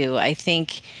really do. I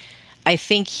think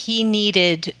he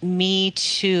needed me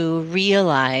to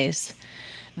realize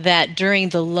that during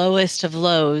the lowest of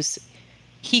lows,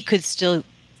 he could still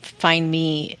find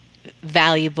me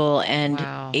valuable and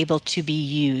Wow. able to be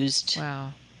used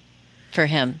Wow. for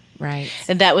him. Right.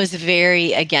 And that was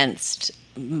very against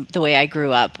the way I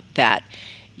grew up, that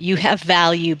you have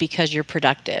value because you're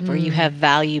productive, or you have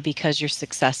value because you're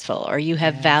successful, or you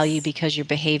have value because your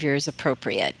behavior is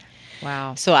appropriate.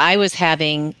 Wow. So I was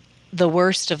having the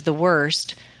worst of the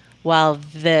worst while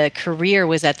the career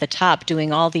was at the top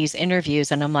doing all these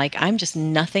interviews. And I'm like, I'm just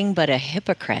nothing but a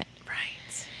hypocrite.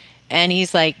 Right. And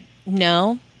he's like,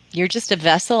 no, you're just a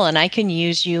vessel and I can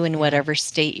use you in whatever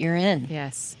state you're in.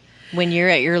 Yes. When you're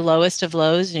at your lowest of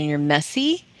lows and you're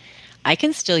messy, I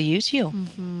can still use you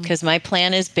because my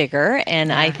plan is bigger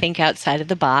and I think outside of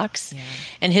the box. Yeah.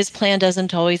 And his plan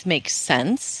doesn't always make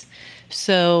sense.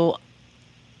 So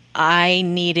I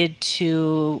needed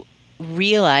to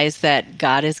realize that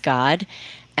God is God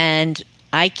and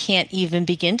I can't even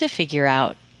begin to figure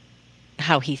out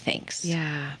how he thinks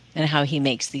Yeah. and how he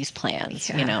makes these plans,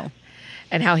 Yeah. you know.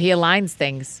 And how he aligns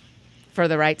things. for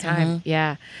the right time.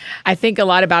 Yeah. I think a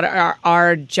lot about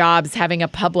our jobs having a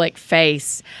public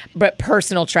face, but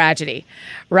personal tragedy,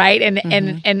 right?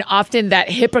 And often that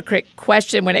hypocrite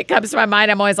question, when it comes to my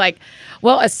mind, I'm always like,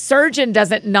 well, a surgeon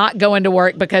doesn't not go into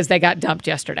work because they got dumped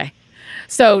yesterday.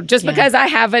 So just because I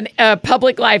have a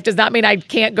public life does not mean I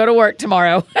can't go to work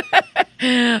tomorrow.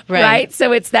 Right?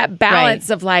 So it's that balance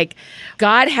of like,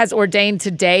 God has ordained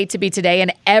today to be today,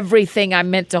 and everything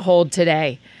I'm meant to hold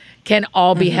today can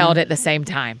all be held at the same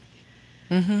time.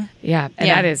 Yeah. And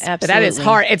that is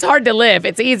hard. It's hard to live.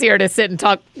 It's easier to sit and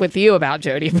talk with you about,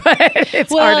 Jody, but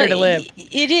it's harder to live.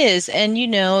 It is. And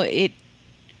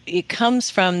it comes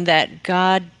from that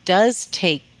God does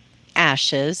take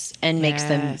ashes and makes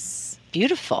them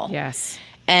beautiful. Yes.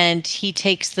 And he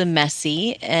takes the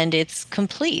messy and it's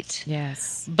complete.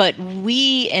 Yes. But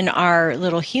we in our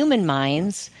little human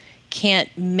minds can't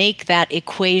make that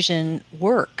equation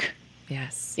work.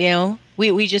 Yes.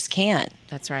 We just can't.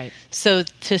 That's right. So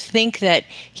to think that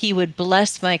he would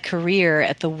bless my career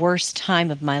at the worst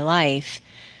time of my life,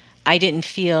 I didn't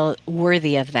feel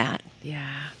worthy of that. Yeah.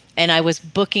 And I was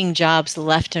booking jobs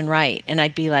left and right. And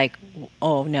I'd be like,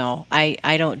 oh, no,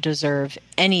 I don't deserve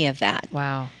any of that.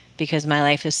 Wow. Because my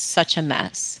life is such a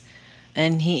mess.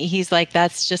 And he's like,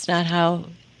 that's just not how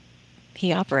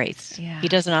he operates. Yeah. He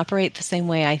doesn't operate the same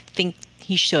way I think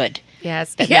he should.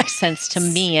 Yes. That makes sense to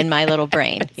me in my little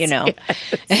brain, Yes.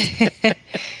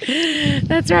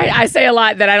 That's right. I say a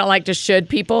lot that I don't like to should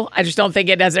people. I just don't think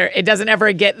it doesn't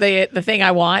ever get the thing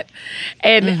I want.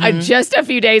 And just a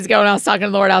few days ago when I was talking to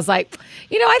the Lord, I was like,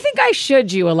 I think I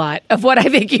should you a lot of what I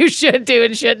think you should do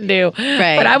and shouldn't do.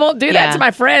 Right. But I won't do that to my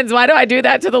friends. Why do I do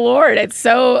that to the Lord? It's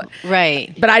so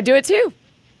right. But I do it too.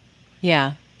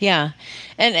 Yeah. Yeah.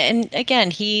 And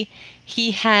again, he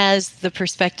has the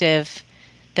perspective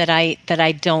that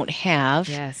I don't have.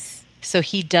 Yes. So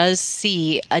he does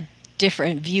see a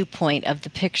different viewpoint of the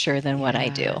picture than what I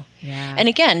do. Yeah. And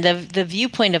again, the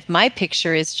viewpoint of my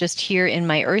picture is just here in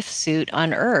my earth suit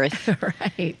on earth.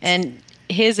 Right. And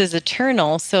his is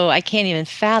eternal, so I can't even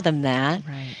fathom that.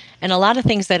 Right. And a lot of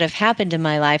things that have happened in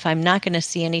my life, I'm not going to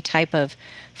see any type of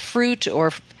fruit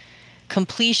or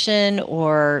completion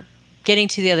or getting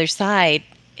to the other side.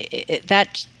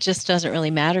 That just doesn't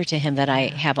really matter to him that I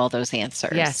have all those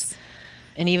answers. Yes.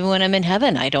 And even when I'm in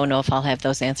heaven, I don't know if I'll have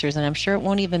those answers, and I'm sure it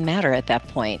won't even matter at that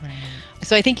point. Right.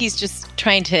 So I think he's just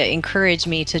trying to encourage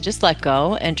me to just let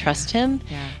go and trust him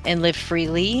and live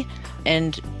freely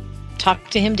and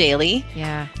talk to him daily.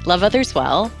 Yeah. Love others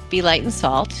well, be light and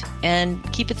salt, and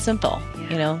keep it simple.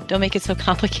 Yeah. Don't make it so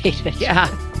complicated. Yeah.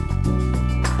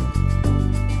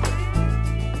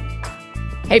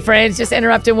 Hey friends, just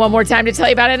interrupting one more time to tell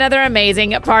you about another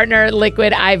amazing partner,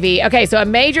 Liquid IV. Okay, so a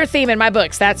major theme in my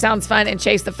books, That Sounds Fun and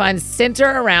Chase the Fun, center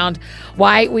around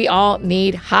why we all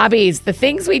need hobbies. The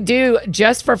things we do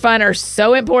just for fun are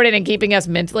so important in keeping us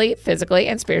mentally, physically,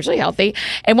 and spiritually healthy.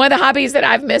 And one of the hobbies that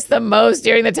I've missed the most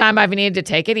during the time I've needed to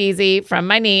take it easy from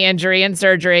my knee injury and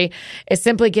surgery is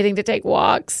simply getting to take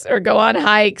walks or go on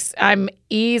hikes. I'm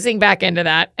easing back into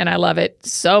that, and I love it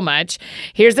so much.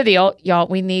 Here's the deal, y'all.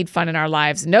 We need fun in our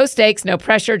lives. No stakes, no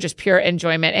pressure, just pure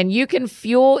enjoyment. And you can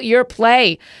fuel your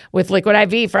play with Liquid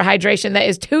IV for hydration that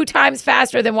is 2 times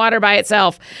faster than water by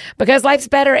itself, because life's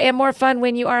better and more fun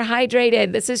when you are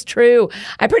hydrated. This is true.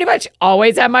 I pretty much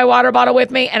always have my water bottle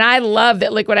with me, and I love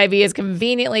that Liquid IV is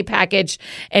conveniently packaged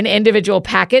in individual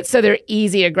packets so they're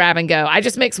easy to grab and go. I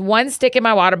just mix 1 stick in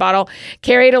my water bottle,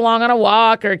 carry it along on a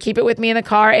walk, or keep it with me in the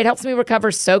car. It helps me recover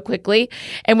so quickly.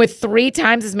 And with 3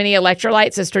 times as many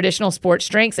electrolytes as traditional sports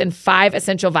drinks and 5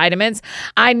 essential vitamins,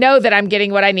 I know that I'm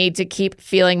getting what I need to keep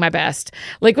feeling my best.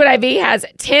 Liquid IV has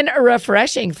 10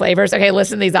 refreshing flavors. Okay,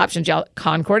 listen to these options, y'all.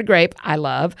 Concord grape, I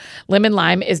love. Lemon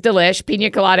lime is delish. Pina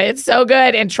colada, it's so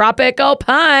good. And tropical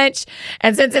punch.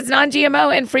 And since it's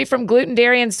non-GMO and free from gluten,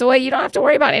 dairy, and soy, you don't have to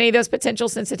worry about any of those potential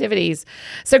sensitivities.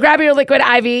 So grab your Liquid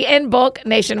IV in bulk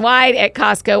nationwide at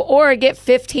Costco, or get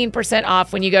 15%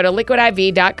 off when you go to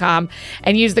liquidiv.com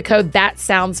and use the code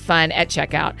ThatSoundsFun at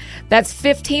checkout. That's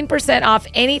 15% off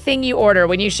anything you order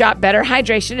when you shop Better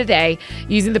Hydration today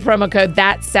using the promo code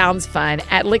ThatSoundsFun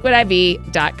at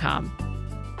liquidiv.com.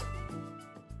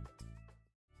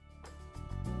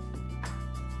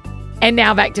 And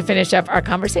now back to finish up our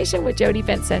conversation with Jody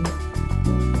Benson.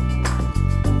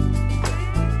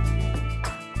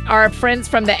 Our friends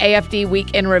from the AFD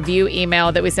Week in Review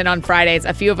email that we sent on Fridays,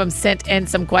 a few of them sent in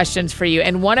some questions for you.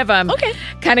 And one of them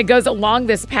kind of goes along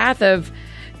this path of,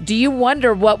 do you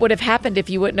wonder what would have happened if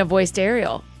you wouldn't have voiced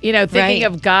Ariel? Thinking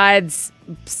of God's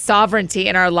sovereignty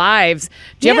in our lives.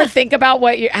 Do you ever think about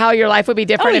how your life would be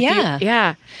different if yeah. you?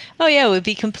 Yeah. Oh, yeah. It would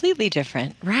be completely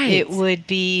different. Right. It would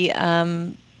be,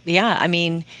 I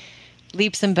mean,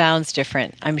 leaps and bounds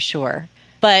different, I'm sure.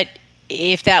 But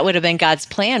if that would have been God's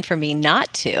plan for me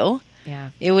not to,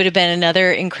 it would have been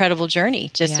another incredible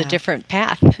journey, just a different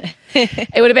path.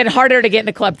 It would have been harder to get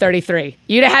into Club 33.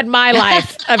 You'd have had my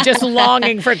life of just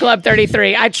longing for Club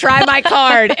 33. I try my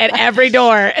card at every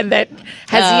door, and that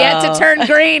has yet to turn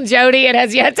green, Jody. It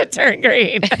has yet to turn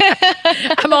green.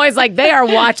 I'm always like, they are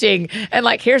watching, and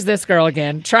like, here's this girl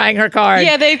again, trying her card.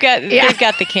 Yeah, they've got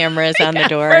the cameras on the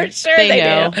door. For sure they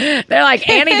know. Do. They're like,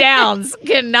 Annie Downs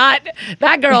cannot,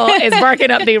 that girl is barking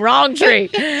up the wrong tree.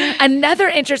 Another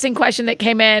interesting question that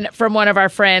came in from one of our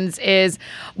friends is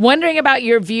wondering about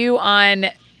your view on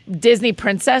Disney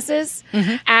princesses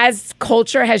as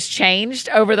culture has changed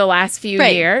over the last few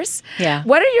years. Yeah.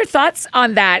 What are your thoughts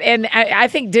on that? And I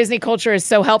think Disney culture is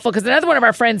so helpful because another one of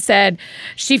our friends said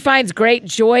she finds great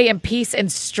joy and peace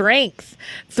and strength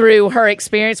through her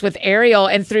experience with Ariel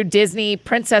and through Disney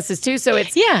princesses too. So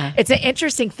it's an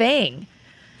interesting thing.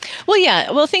 Well,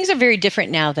 yeah. Well, things are very different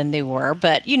now than they were.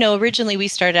 But, originally we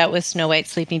started out with Snow White,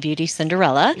 Sleeping Beauty,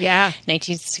 Cinderella. Yeah.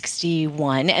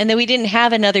 1961. And then we didn't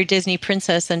have another Disney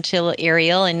princess until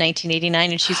Ariel in 1989.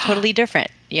 And she's totally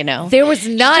different, There was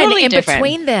none totally in different.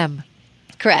 between them.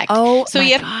 Correct. Oh, so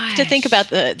you have to think about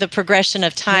the progression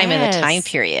of time and the time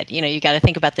period. You got to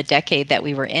think about the decade that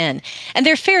we were in. And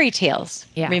they're fairy tales.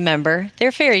 Yeah. Remember?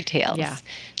 They're fairy tales. Yeah.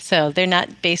 So they're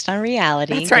not based on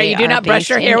reality. That's right. They you do not brush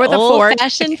your hair with a fork. fork.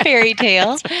 Old-fashioned fairy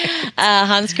tale.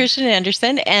 Hans Christian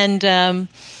Andersen. And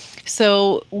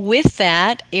so with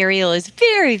that, Ariel is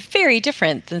very, very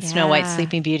different than Snow White,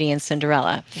 Sleeping Beauty, and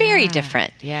Cinderella. Very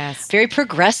different. Yes. Very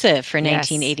progressive for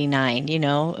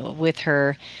 1989, with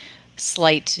her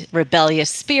slight rebellious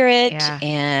spirit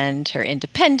and her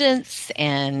independence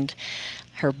and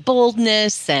her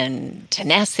boldness and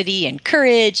tenacity and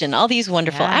courage and all these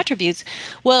wonderful attributes.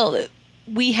 Well,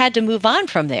 we had to move on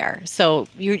from there. So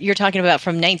you're talking about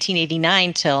from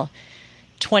 1989 till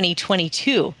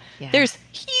 2022. There's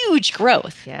huge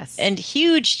growth and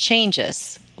huge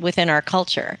changes within our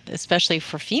culture, especially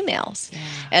for females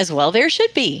as well. There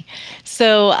should be.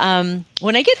 So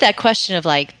when I get that question of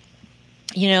like,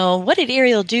 what did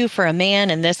Ariel do for a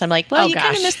man in this? I'm like, well, you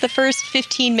kind of missed the first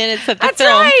 15 minutes of the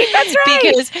film. That's right.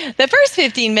 Because the first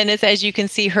 15 minutes, as you can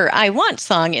see, her I Want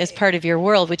song is part of your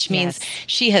world, which means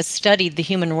she has studied the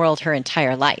human world her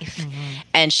entire life.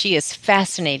 And she is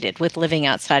fascinated with living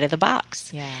outside of the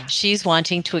box. Yeah. She's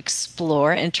wanting to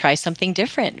explore and try something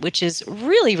different, which is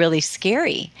really, really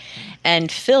scary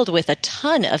and filled with a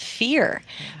ton of fear.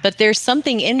 But there's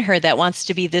something in her that wants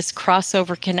to be this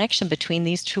crossover connection between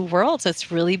these two worlds.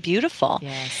 It's really beautiful.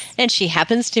 Yes. And she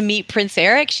happens to meet Prince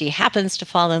Eric. She happens to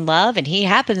fall in love, and he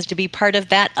happens to be part of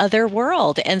that other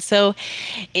world. And so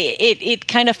it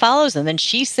kind of follows him. And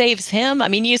she saves him. I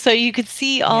mean, so you could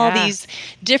see all these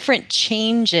different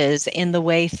changes in the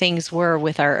way things were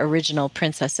with our original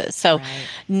princesses. So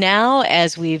now,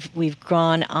 as we've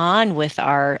gone on with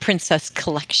our princess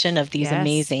collection of these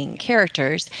amazing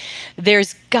characters,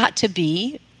 there's got to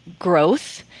be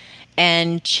growth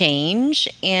and change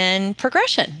and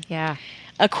progression. Yeah.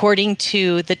 According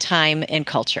to the time and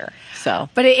culture. So,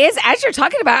 but it is, as you're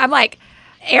talking about, I'm like,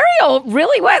 Ariel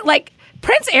really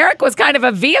Prince Eric was kind of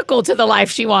a vehicle to the life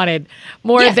she wanted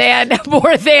more than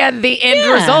the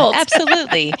end result.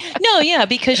 Absolutely. No,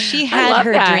 because she had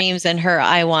her dreams and her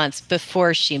I wants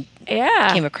before she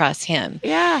came across him.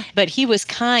 Yeah. But he was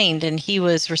kind and he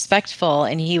was respectful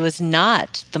and he was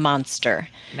not the monster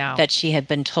that she had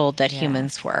been told that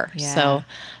humans were. Yeah. So,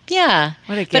 yeah.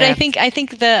 What a gift. But I think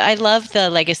I love the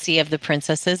legacy of the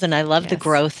princesses and I love the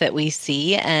growth that we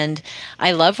see and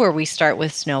I love where we start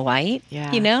with Snow White,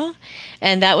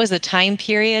 And that was a time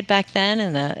period back then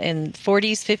in the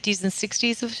 40s, 50s and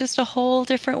 60s. It was just a whole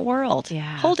different world.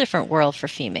 Yeah. Whole different world for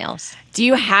females. Do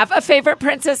you have a favorite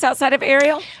princess outside of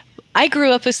Ariel? I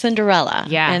grew up with Cinderella.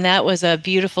 Yeah. And that was a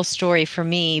beautiful story for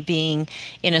me, being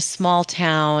in a small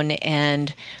town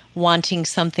and wanting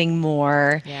something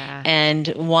more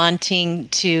and wanting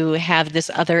to have this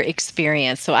other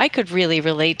experience. So I could really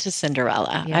relate to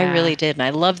Cinderella. Yeah. I really did. And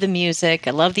I love the music.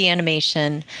 I love the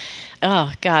animation.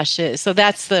 Oh, gosh. So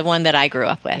that's the one that I grew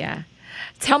up with. Yeah.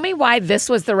 Tell me why this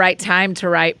was the right time to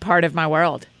write Part of My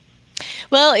World.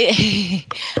 Well,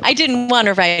 I didn't want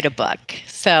to write a book,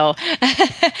 so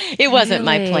it wasn't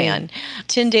my plan.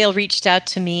 Tyndale reached out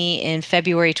to me in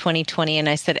February 2020, and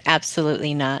I said,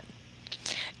 absolutely not.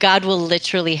 God will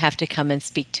literally have to come and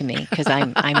speak to me because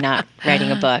I'm not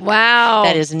writing a book. Wow.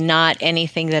 That is not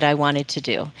anything that I wanted to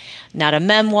do. Not a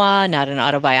memoir, not an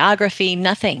autobiography,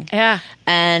 nothing. Yeah.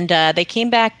 And they came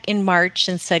back in March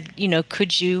and said,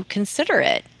 could you consider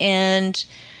it? And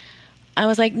I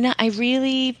was like, no, I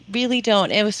really, really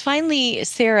don't. It was finally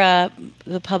Sarah,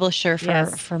 the publisher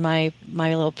for my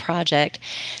little project,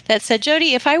 that said,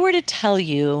 Jody, if I were to tell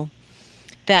you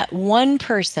that one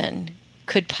person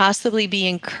could possibly be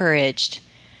encouraged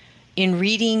in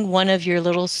reading one of your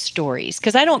little stories,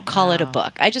 because I don't call it a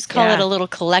book. I just call it a little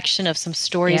collection of some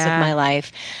stories of my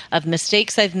life, of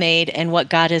mistakes I've made and what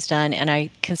God has done. And I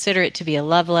consider it to be a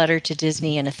love letter to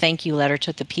Disney and a thank you letter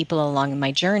to the people along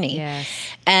my journey. Yes.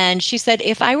 And she said,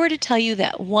 if I were to tell you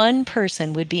that one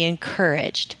person would be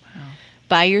encouraged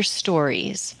by your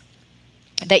stories,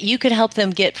 that you could help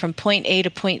them get from point A to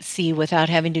point C without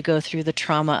having to go through the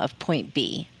trauma of point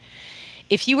B.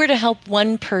 If you were to help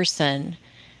one person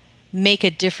make a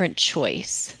different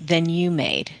choice than you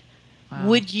made,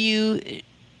 would you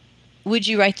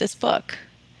write this book?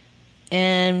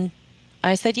 And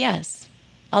I said, yes,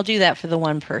 I'll do that for the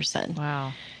one person.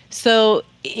 Wow. So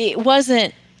it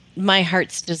wasn't my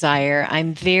heart's desire.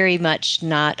 I'm very much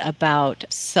not about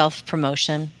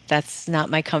self-promotion. That's not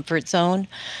my comfort zone.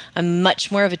 I'm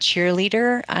much more of a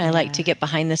cheerleader. I like to get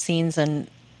behind the scenes and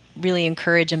really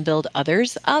encourage and build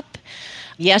others up.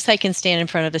 Yes, I can stand in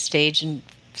front of a stage and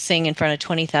sing in front of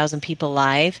 20,000 people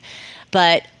live,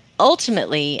 but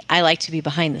ultimately I like to be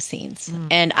behind the scenes.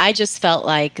 And I just felt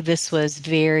like this was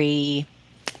very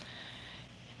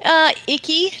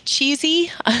icky,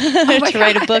 cheesy to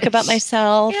write a book about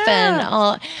myself.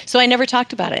 And so I never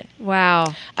talked about it.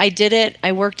 Wow. I did it.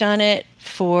 I worked on it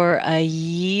for a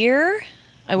year.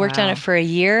 I worked on it for a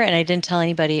year, and I didn't tell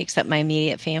anybody except my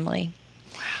immediate family.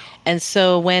 And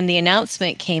so when the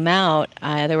announcement came out,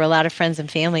 there were a lot of friends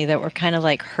and family that were kind of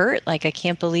like hurt, like, I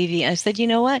can't believe you. I said, you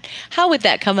know what? How would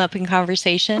that come up in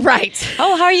conversation? Right.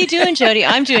 Oh, how are you doing, Jody?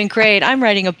 I'm doing great. I'm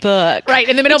writing a book. Right.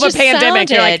 In the middle of a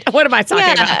pandemic, you're like, what am I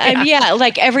talking about? Yeah,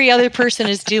 like every other person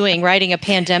is doing, writing a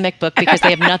pandemic book because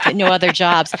they have no other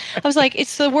jobs. I was like,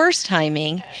 it's the worst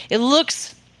timing. It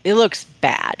looks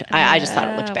bad. I just thought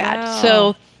it looked bad. Wow.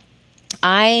 So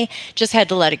I just had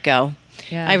to let it go.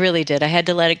 Yeah. I really did. I had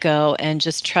to let it go and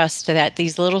just trust that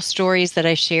these little stories that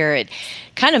I share, it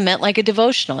kind of meant like a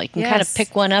devotional. You can kind of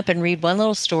pick one up and read one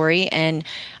little story and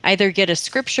either get a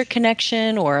scripture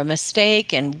connection or a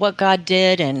mistake and what God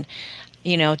did, and,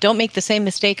 don't make the same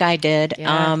mistake I did.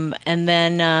 And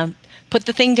then put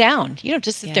the thing down. You don't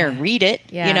just sit there and read it.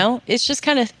 It's just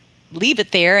kind of leave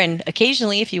it there. And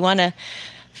occasionally, if you want to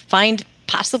find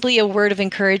possibly a word of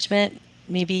encouragement,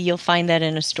 maybe you'll find that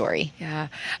in a story. Yeah.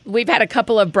 We've had a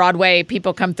couple of Broadway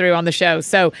people come through on the show.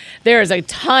 So there's a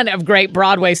ton of great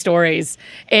Broadway stories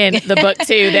in the book,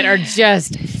 too, that are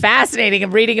just fascinating.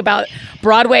 And reading about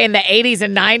Broadway in the 80s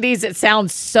and 90s, it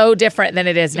sounds so different than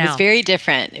it is now. It was very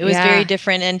different. It was very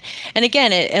different. And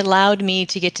again, it allowed me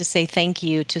to get to say thank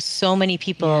you to so many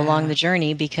people along the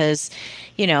journey because,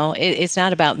 it's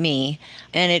not about me.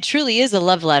 And it truly is a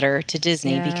love letter to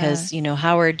Disney because,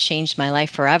 Howard changed my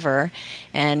life forever.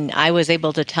 And I was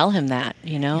able to tell him that,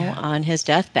 on his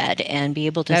deathbed, and be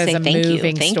able to say thank you.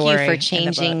 Thank you for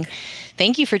changing.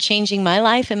 Thank you for changing my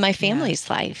life and my family's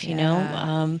life,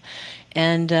 it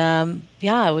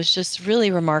was just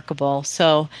really remarkable.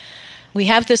 So we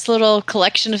have this little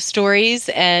collection of stories,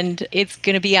 and it's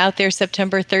going to be out there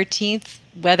September 13th.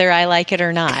 Whether I like it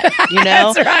or not,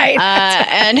 That's right.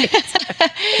 And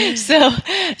so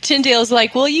Tyndale's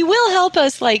like, well, you will help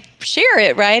us share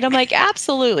it, right? I'm like,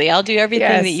 absolutely. I'll do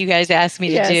everything that you guys ask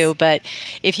me to do. But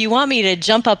if you want me to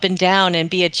jump up and down and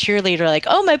be a cheerleader, like,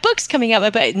 oh, my book's coming out,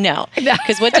 no.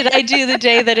 Because what did I do the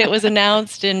day that it was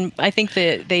announced? And I think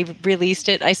that they released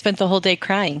it. I spent the whole day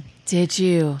crying. Did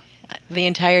you? The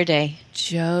entire day.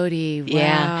 Jody, wow.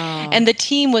 Yeah. And the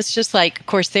team was just like, of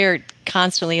course, they're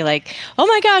constantly like, oh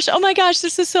my gosh,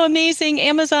 this is so amazing.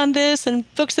 Amazon this and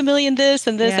Books A Million this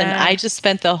and this. And I just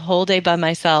spent the whole day by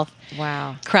myself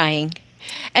crying.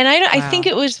 And I think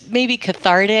it was maybe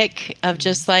cathartic of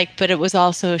just but it was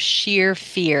also sheer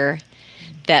fear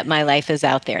that my life is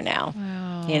out there now,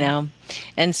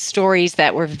 and stories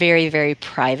that were very, very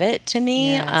private to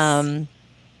me.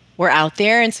 Were out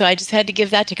there. And so I just had to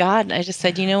give that to God. I just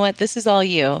said, you know what? This is all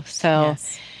you. So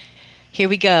here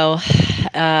we go.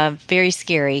 Very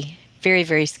scary. Very,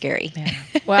 very scary. Yeah.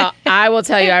 Well, I will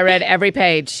tell you, I read every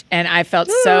page and I felt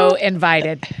so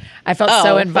invited. I felt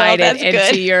so invited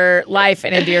into your life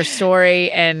and into your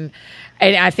story. And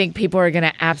I think people are going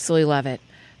to absolutely love it.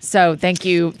 So thank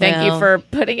you Well, for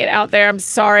putting it out there. I'm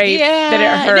sorry yeah, that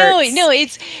it hurts. no,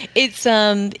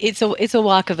 it's a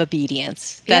walk of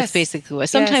obedience. That's Yes. basically what.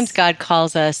 Yes. Sometimes God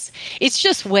calls us. It's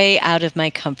just way out of my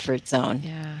comfort zone.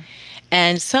 Yeah.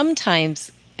 And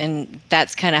sometimes, and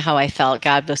that's kind of how I felt.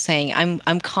 God was saying,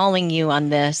 I'm calling you on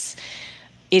this.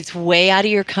 It's way out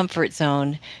of your comfort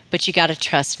zone, but you got to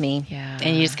trust me. Yeah.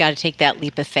 And you just got to take that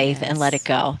leap of faith and let it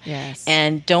go. Yes.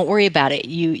 And don't worry about it.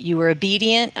 You were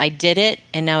obedient. I did it,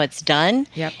 and now it's done.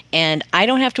 Yep. And I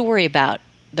don't have to worry about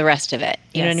the rest of it.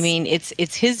 You know what I Yes. mean?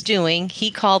 It's his doing. He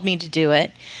called me to do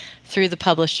it through the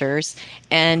publishers.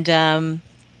 And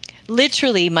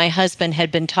literally, my husband had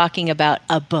been talking about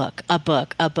a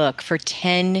book for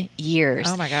 10 years.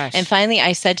 Oh my gosh. And finally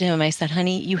I said to him, I said,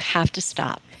 honey, you have to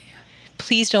stop.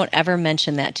 Please don't ever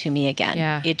mention that to me again.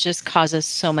 Yeah. It just causes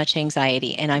so much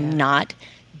anxiety, and I'm not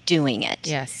doing it.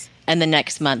 Yes. And the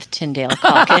next month, Tyndale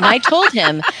called. And I told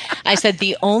him, I said,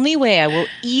 the only way I will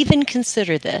even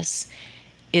consider this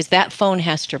is that phone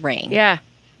has to ring. Yeah.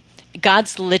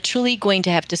 God's literally going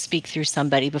to have to speak through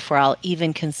somebody before I'll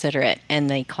even consider it. And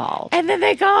they called. And then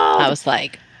they called. I was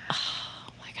like, oh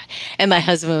my God. And my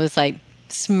husband was like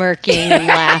smirking and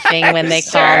laughing when they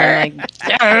called. I'm like,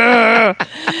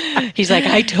 "Argh." He's like,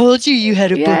 I told you you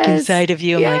had a book Yes. inside of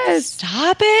you. I'm like, Yes.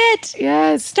 stop it.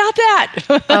 Yes. Stop that.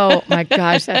 Oh my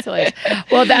gosh, that's hilarious.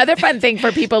 Well, the other fun thing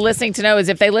for people listening to know is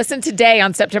if they listen today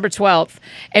on September 12th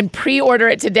and pre-order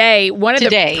it today, one of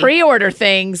Today. the pre-order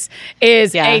things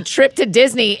is Yeah. a trip to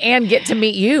Disney and get to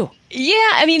meet you. Yeah,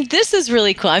 I mean, this is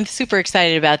really cool. I'm super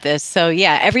excited about this. So,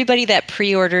 yeah, everybody that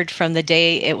pre-ordered from the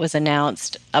day it was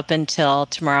announced up until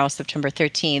tomorrow, September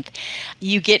 13th,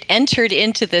 you get entered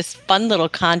into this fun little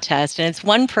contest. And it's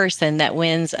one person that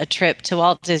wins a trip to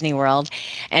Walt Disney World.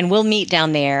 And we'll meet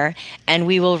down there and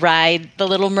we will ride the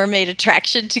Little Mermaid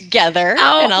attraction together.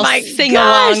 Oh, and I'll my sing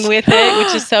gosh. along with it,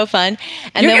 which is so fun.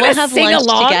 And You're then we'll gonna have sing lunch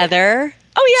along? together.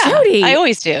 Oh, yeah. Jody. I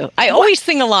always do. I always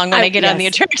sing along when I get on the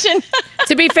yes. attraction.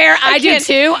 To be fair, I do can't-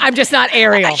 too. I'm just not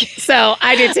Ariel. So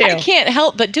I do too. I can't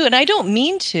help but do it. And I don't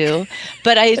mean to,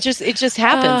 but it just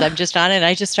happens. I'm just on it. And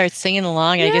I just start singing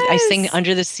along. I sing Yes.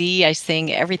 Under the Sea. I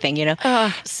sing everything,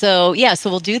 So yeah, so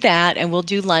we'll do that, and we'll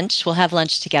do lunch. We'll have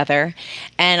lunch together,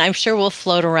 and I'm sure we'll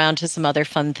float around to some other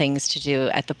fun things to do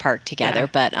at the park together.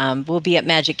 Yeah. But we'll be at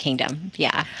Magic Kingdom.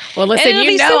 Yeah. Well, listen, And it'll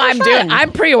you be know super fun.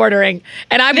 I'm pre-ordering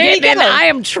and I'm There you getting in. go. I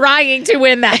am trying to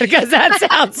win that because that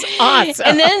sounds awesome.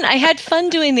 And then I had fun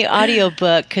doing the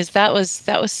audiobook because that was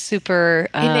super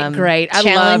Isn't it great? I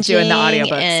love doing the challenging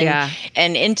audiobooks, and, yeah.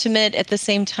 and intimate at the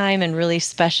same time and really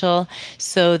special.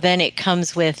 So then it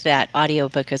comes with that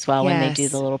audiobook as well when they do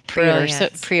Yes. the little pre-order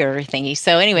Brilliant. pre-order thingy.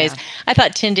 So anyways, Yeah. I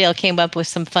thought Tyndale came up with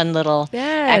some fun little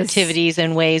Yes. activities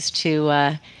and ways to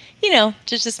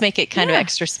just make it kind of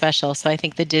extra special. So I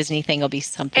think the Disney thing will be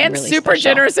something And really super special.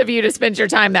 generous of you to spend your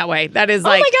time that way. That is Oh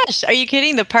like, my gosh, are you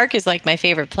kidding? The park is like my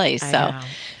favorite place. I So know.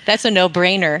 that's a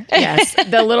no-brainer. yes,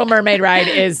 the Little Mermaid ride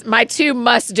is my two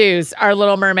must-dos are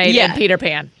Little Mermaid Yeah. and Peter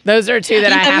Pan. Those are two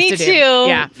that I have me to do. too.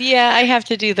 Yeah. Yeah, I have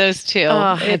to do those too. Oh,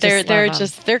 I just they're love 'em.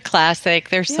 they're classic.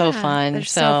 They're so Yeah, fun. they're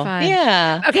so fun.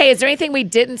 Yeah. Okay, is there anything we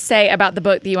didn't say about the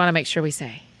book that you want to make sure we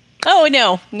say? Oh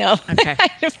no. Okay.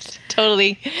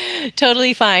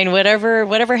 totally fine.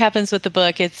 Whatever happens with the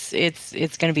book, it's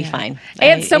going to be fine.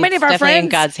 And so many It's of our definitely friends in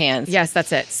God's hands. Yes,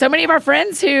 that's it. So many of our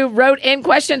friends who wrote in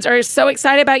questions are so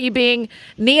excited about you being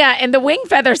Nia in the Wing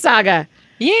Feather Saga.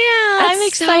 Yeah, That's I'm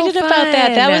excited so about that.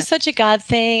 That fun. was such a God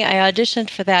thing. I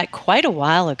auditioned for that quite a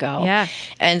while ago. Yeah.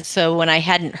 And so when I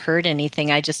hadn't heard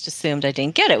anything, I just assumed I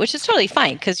didn't get it, which is totally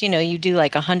fine because, you do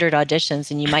like 100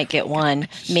 auditions and you might get one,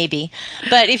 maybe.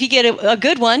 But if you get a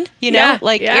good one, Yeah,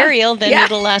 like yeah, Ariel, then yeah.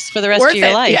 it'll last for the rest Worth of your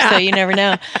it, life. yeah. So you never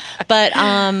know. But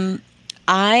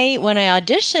when I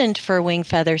auditioned for Wing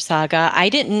Feather Saga, I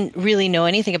didn't really know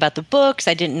anything about the books.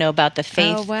 I didn't know about the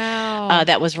faith Oh, wow.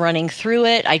 that was running through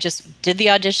it. I just did the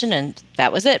audition and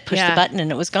that was it. Pushed Yeah. the button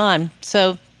and it was gone.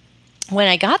 So when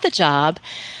I got the job,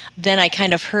 then I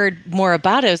kind of heard more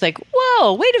about it. I was like,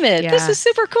 whoa, wait a minute. This Yeah. is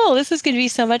super cool. This is going to be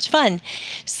so much fun.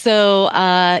 So,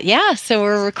 so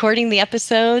we're recording the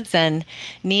episodes and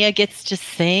Nia gets to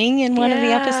sing in one of the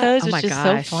Yeah. episodes, Oh my which is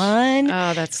gosh. so fun.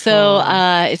 Oh, that's so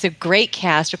cool. it's a great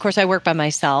cast. Of course, I work by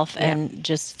myself and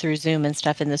just through Zoom and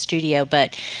stuff in the studio,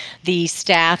 but the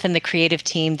staff and the creative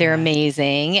team, they're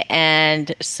amazing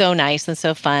and so nice and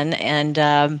so fun.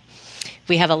 And,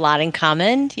 we have a lot in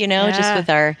common, just Yeah. with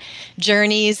our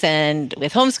journeys and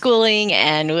with homeschooling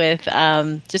and with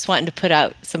just wanting to put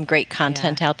out some great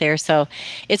content out there. So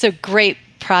it's a great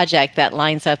project that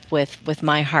lines up with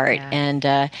my heart. Yeah.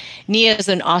 And Nia is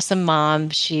an awesome mom.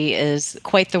 She is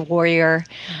quite the warrior.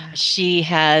 Yeah. She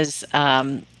has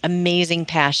amazing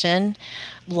passion,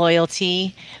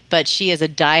 loyalty, but she is a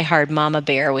diehard mama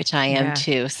bear, which I am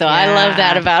too. So I love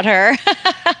that about her.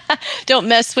 Don't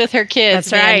mess with her kids,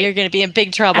 That's man. right. You're going to be in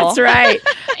big trouble. That's right.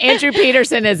 Andrew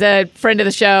Peterson is a friend of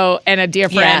the show and a dear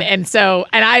friend. Yeah.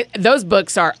 And those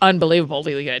books are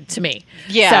unbelievably good to me.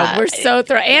 Yeah. So we're so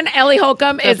thrilled. And Ellie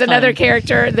Holcomb is another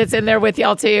character that's in there with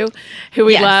y'all too, who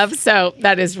we love. So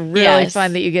that is really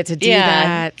fun that you get to do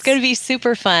that. It's going to be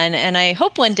super fun. And I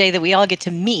hope one day that we all get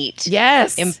to meet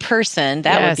in person.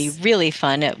 That would be really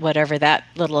fun at whatever that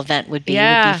little event would be.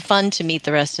 It would be fun to meet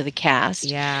the rest of the cast.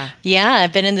 Yeah. Yeah.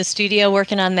 I've been in the studio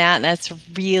working on that. And that's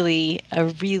really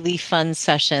fun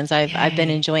sessions. I've been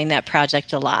enjoying that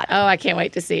project a lot. Oh, I can't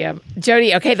wait to see him.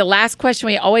 Jody, okay, the last question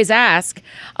we always ask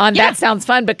on That Sounds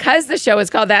Fun, because the show is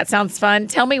called That Sounds Fun,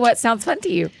 tell me what sounds fun to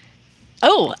you.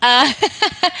 Oh,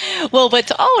 well,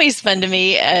 what's always fun to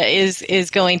me is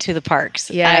going to the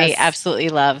parks. Yes. I absolutely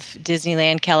love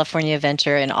Disneyland, California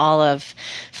Adventure, and all of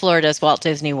Florida's Walt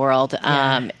Disney World.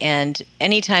 And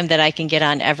anytime that I can get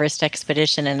on Everest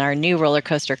Expedition and our new roller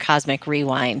coaster, Cosmic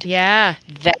Rewind,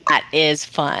 that is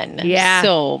fun. Yeah.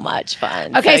 So much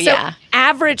fun. Okay, so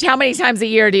average, how many times a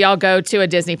year do y'all go to a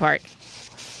Disney park?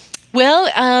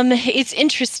 Well, it's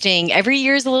interesting. Every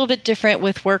year is a little bit different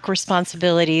with work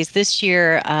responsibilities. This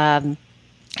year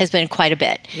has been quite a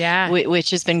bit, which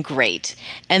has been great.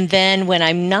 And then when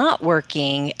I'm not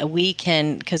working, we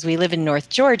can, because we live in North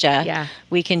Georgia,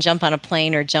 we can jump on a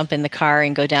plane or jump in the car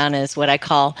and go down as what I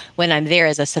call, when I'm there,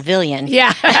 as a civilian.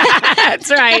 Yeah,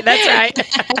 that's right. That's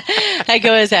right. I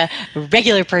go as a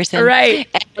regular person. Right.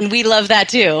 And we love that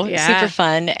too. Yeah. Super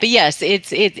fun. But yes,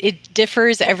 it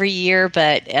differs every year,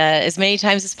 but as many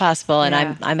times as possible. And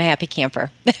I'm a happy camper.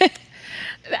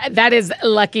 That is a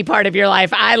lucky part of your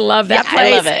life. I love that place.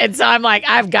 I love it. And so I'm like,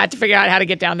 I've got to figure out how to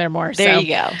get down there more. There you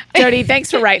go. Jody,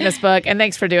 thanks for writing this book and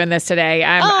thanks for doing this today.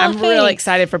 I'm really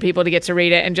excited for people to get to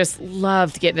read it and just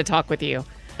loved getting to talk with you.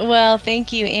 Well,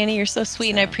 thank you, Annie. You're so sweet,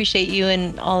 and I appreciate you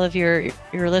and all of your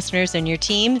listeners and your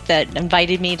team that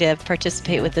invited me to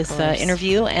participate with this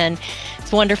interview. And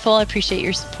it's wonderful. I appreciate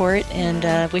your support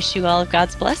and wish you all of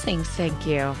God's blessings. Thank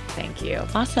you. Thank you.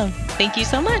 Awesome. Thank you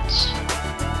so much.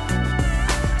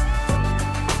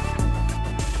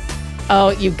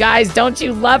 Oh, you guys, don't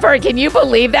you love her? Can you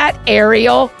believe that?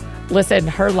 Ariel. Listen,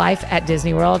 her life at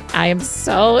Disney World, I am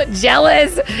so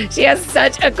jealous. She has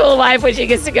such a cool life when she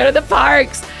gets to go to the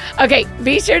parks. Okay,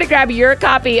 be sure to grab your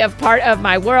copy of Part of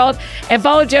My World and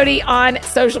follow Jody on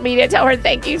social media. Tell her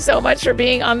thank you so much for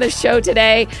being on the show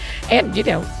today. And,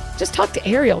 just talk to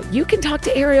Ariel. You can talk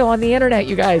to Ariel on the internet,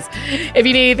 you guys. If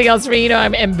you need anything else from me,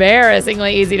 I'm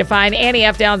embarrassingly easy to find. Annie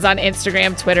F. Downs on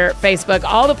Instagram, Twitter, Facebook,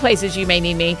 all the places you may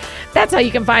need me. That's how you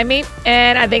can find me.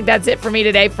 And I think that's it for me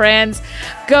today, friends.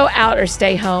 Go out or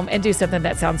stay home and do something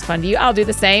that sounds fun to you. I'll do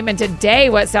the same. And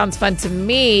today, what sounds fun to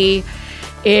me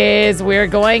is we're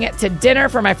going to dinner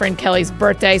for my friend Kelly's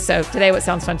birthday. So today what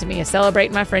sounds fun to me is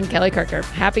celebrating my friend Kelly Kirker.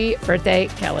 Happy birthday,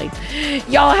 Kelly.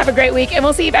 Y'all have a great week, and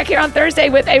we'll see you back here on Thursday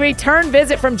with a return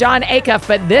visit from John Acuff.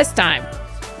 But this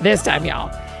time,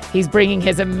 y'all, he's bringing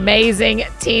his amazing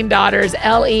teen daughters,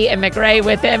 Ellie and McRae,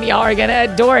 with him. Y'all are going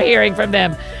to adore hearing from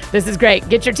them. This is great.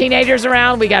 Get your teenagers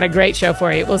around. We got a great show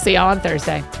for you. We'll see y'all on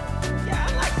Thursday.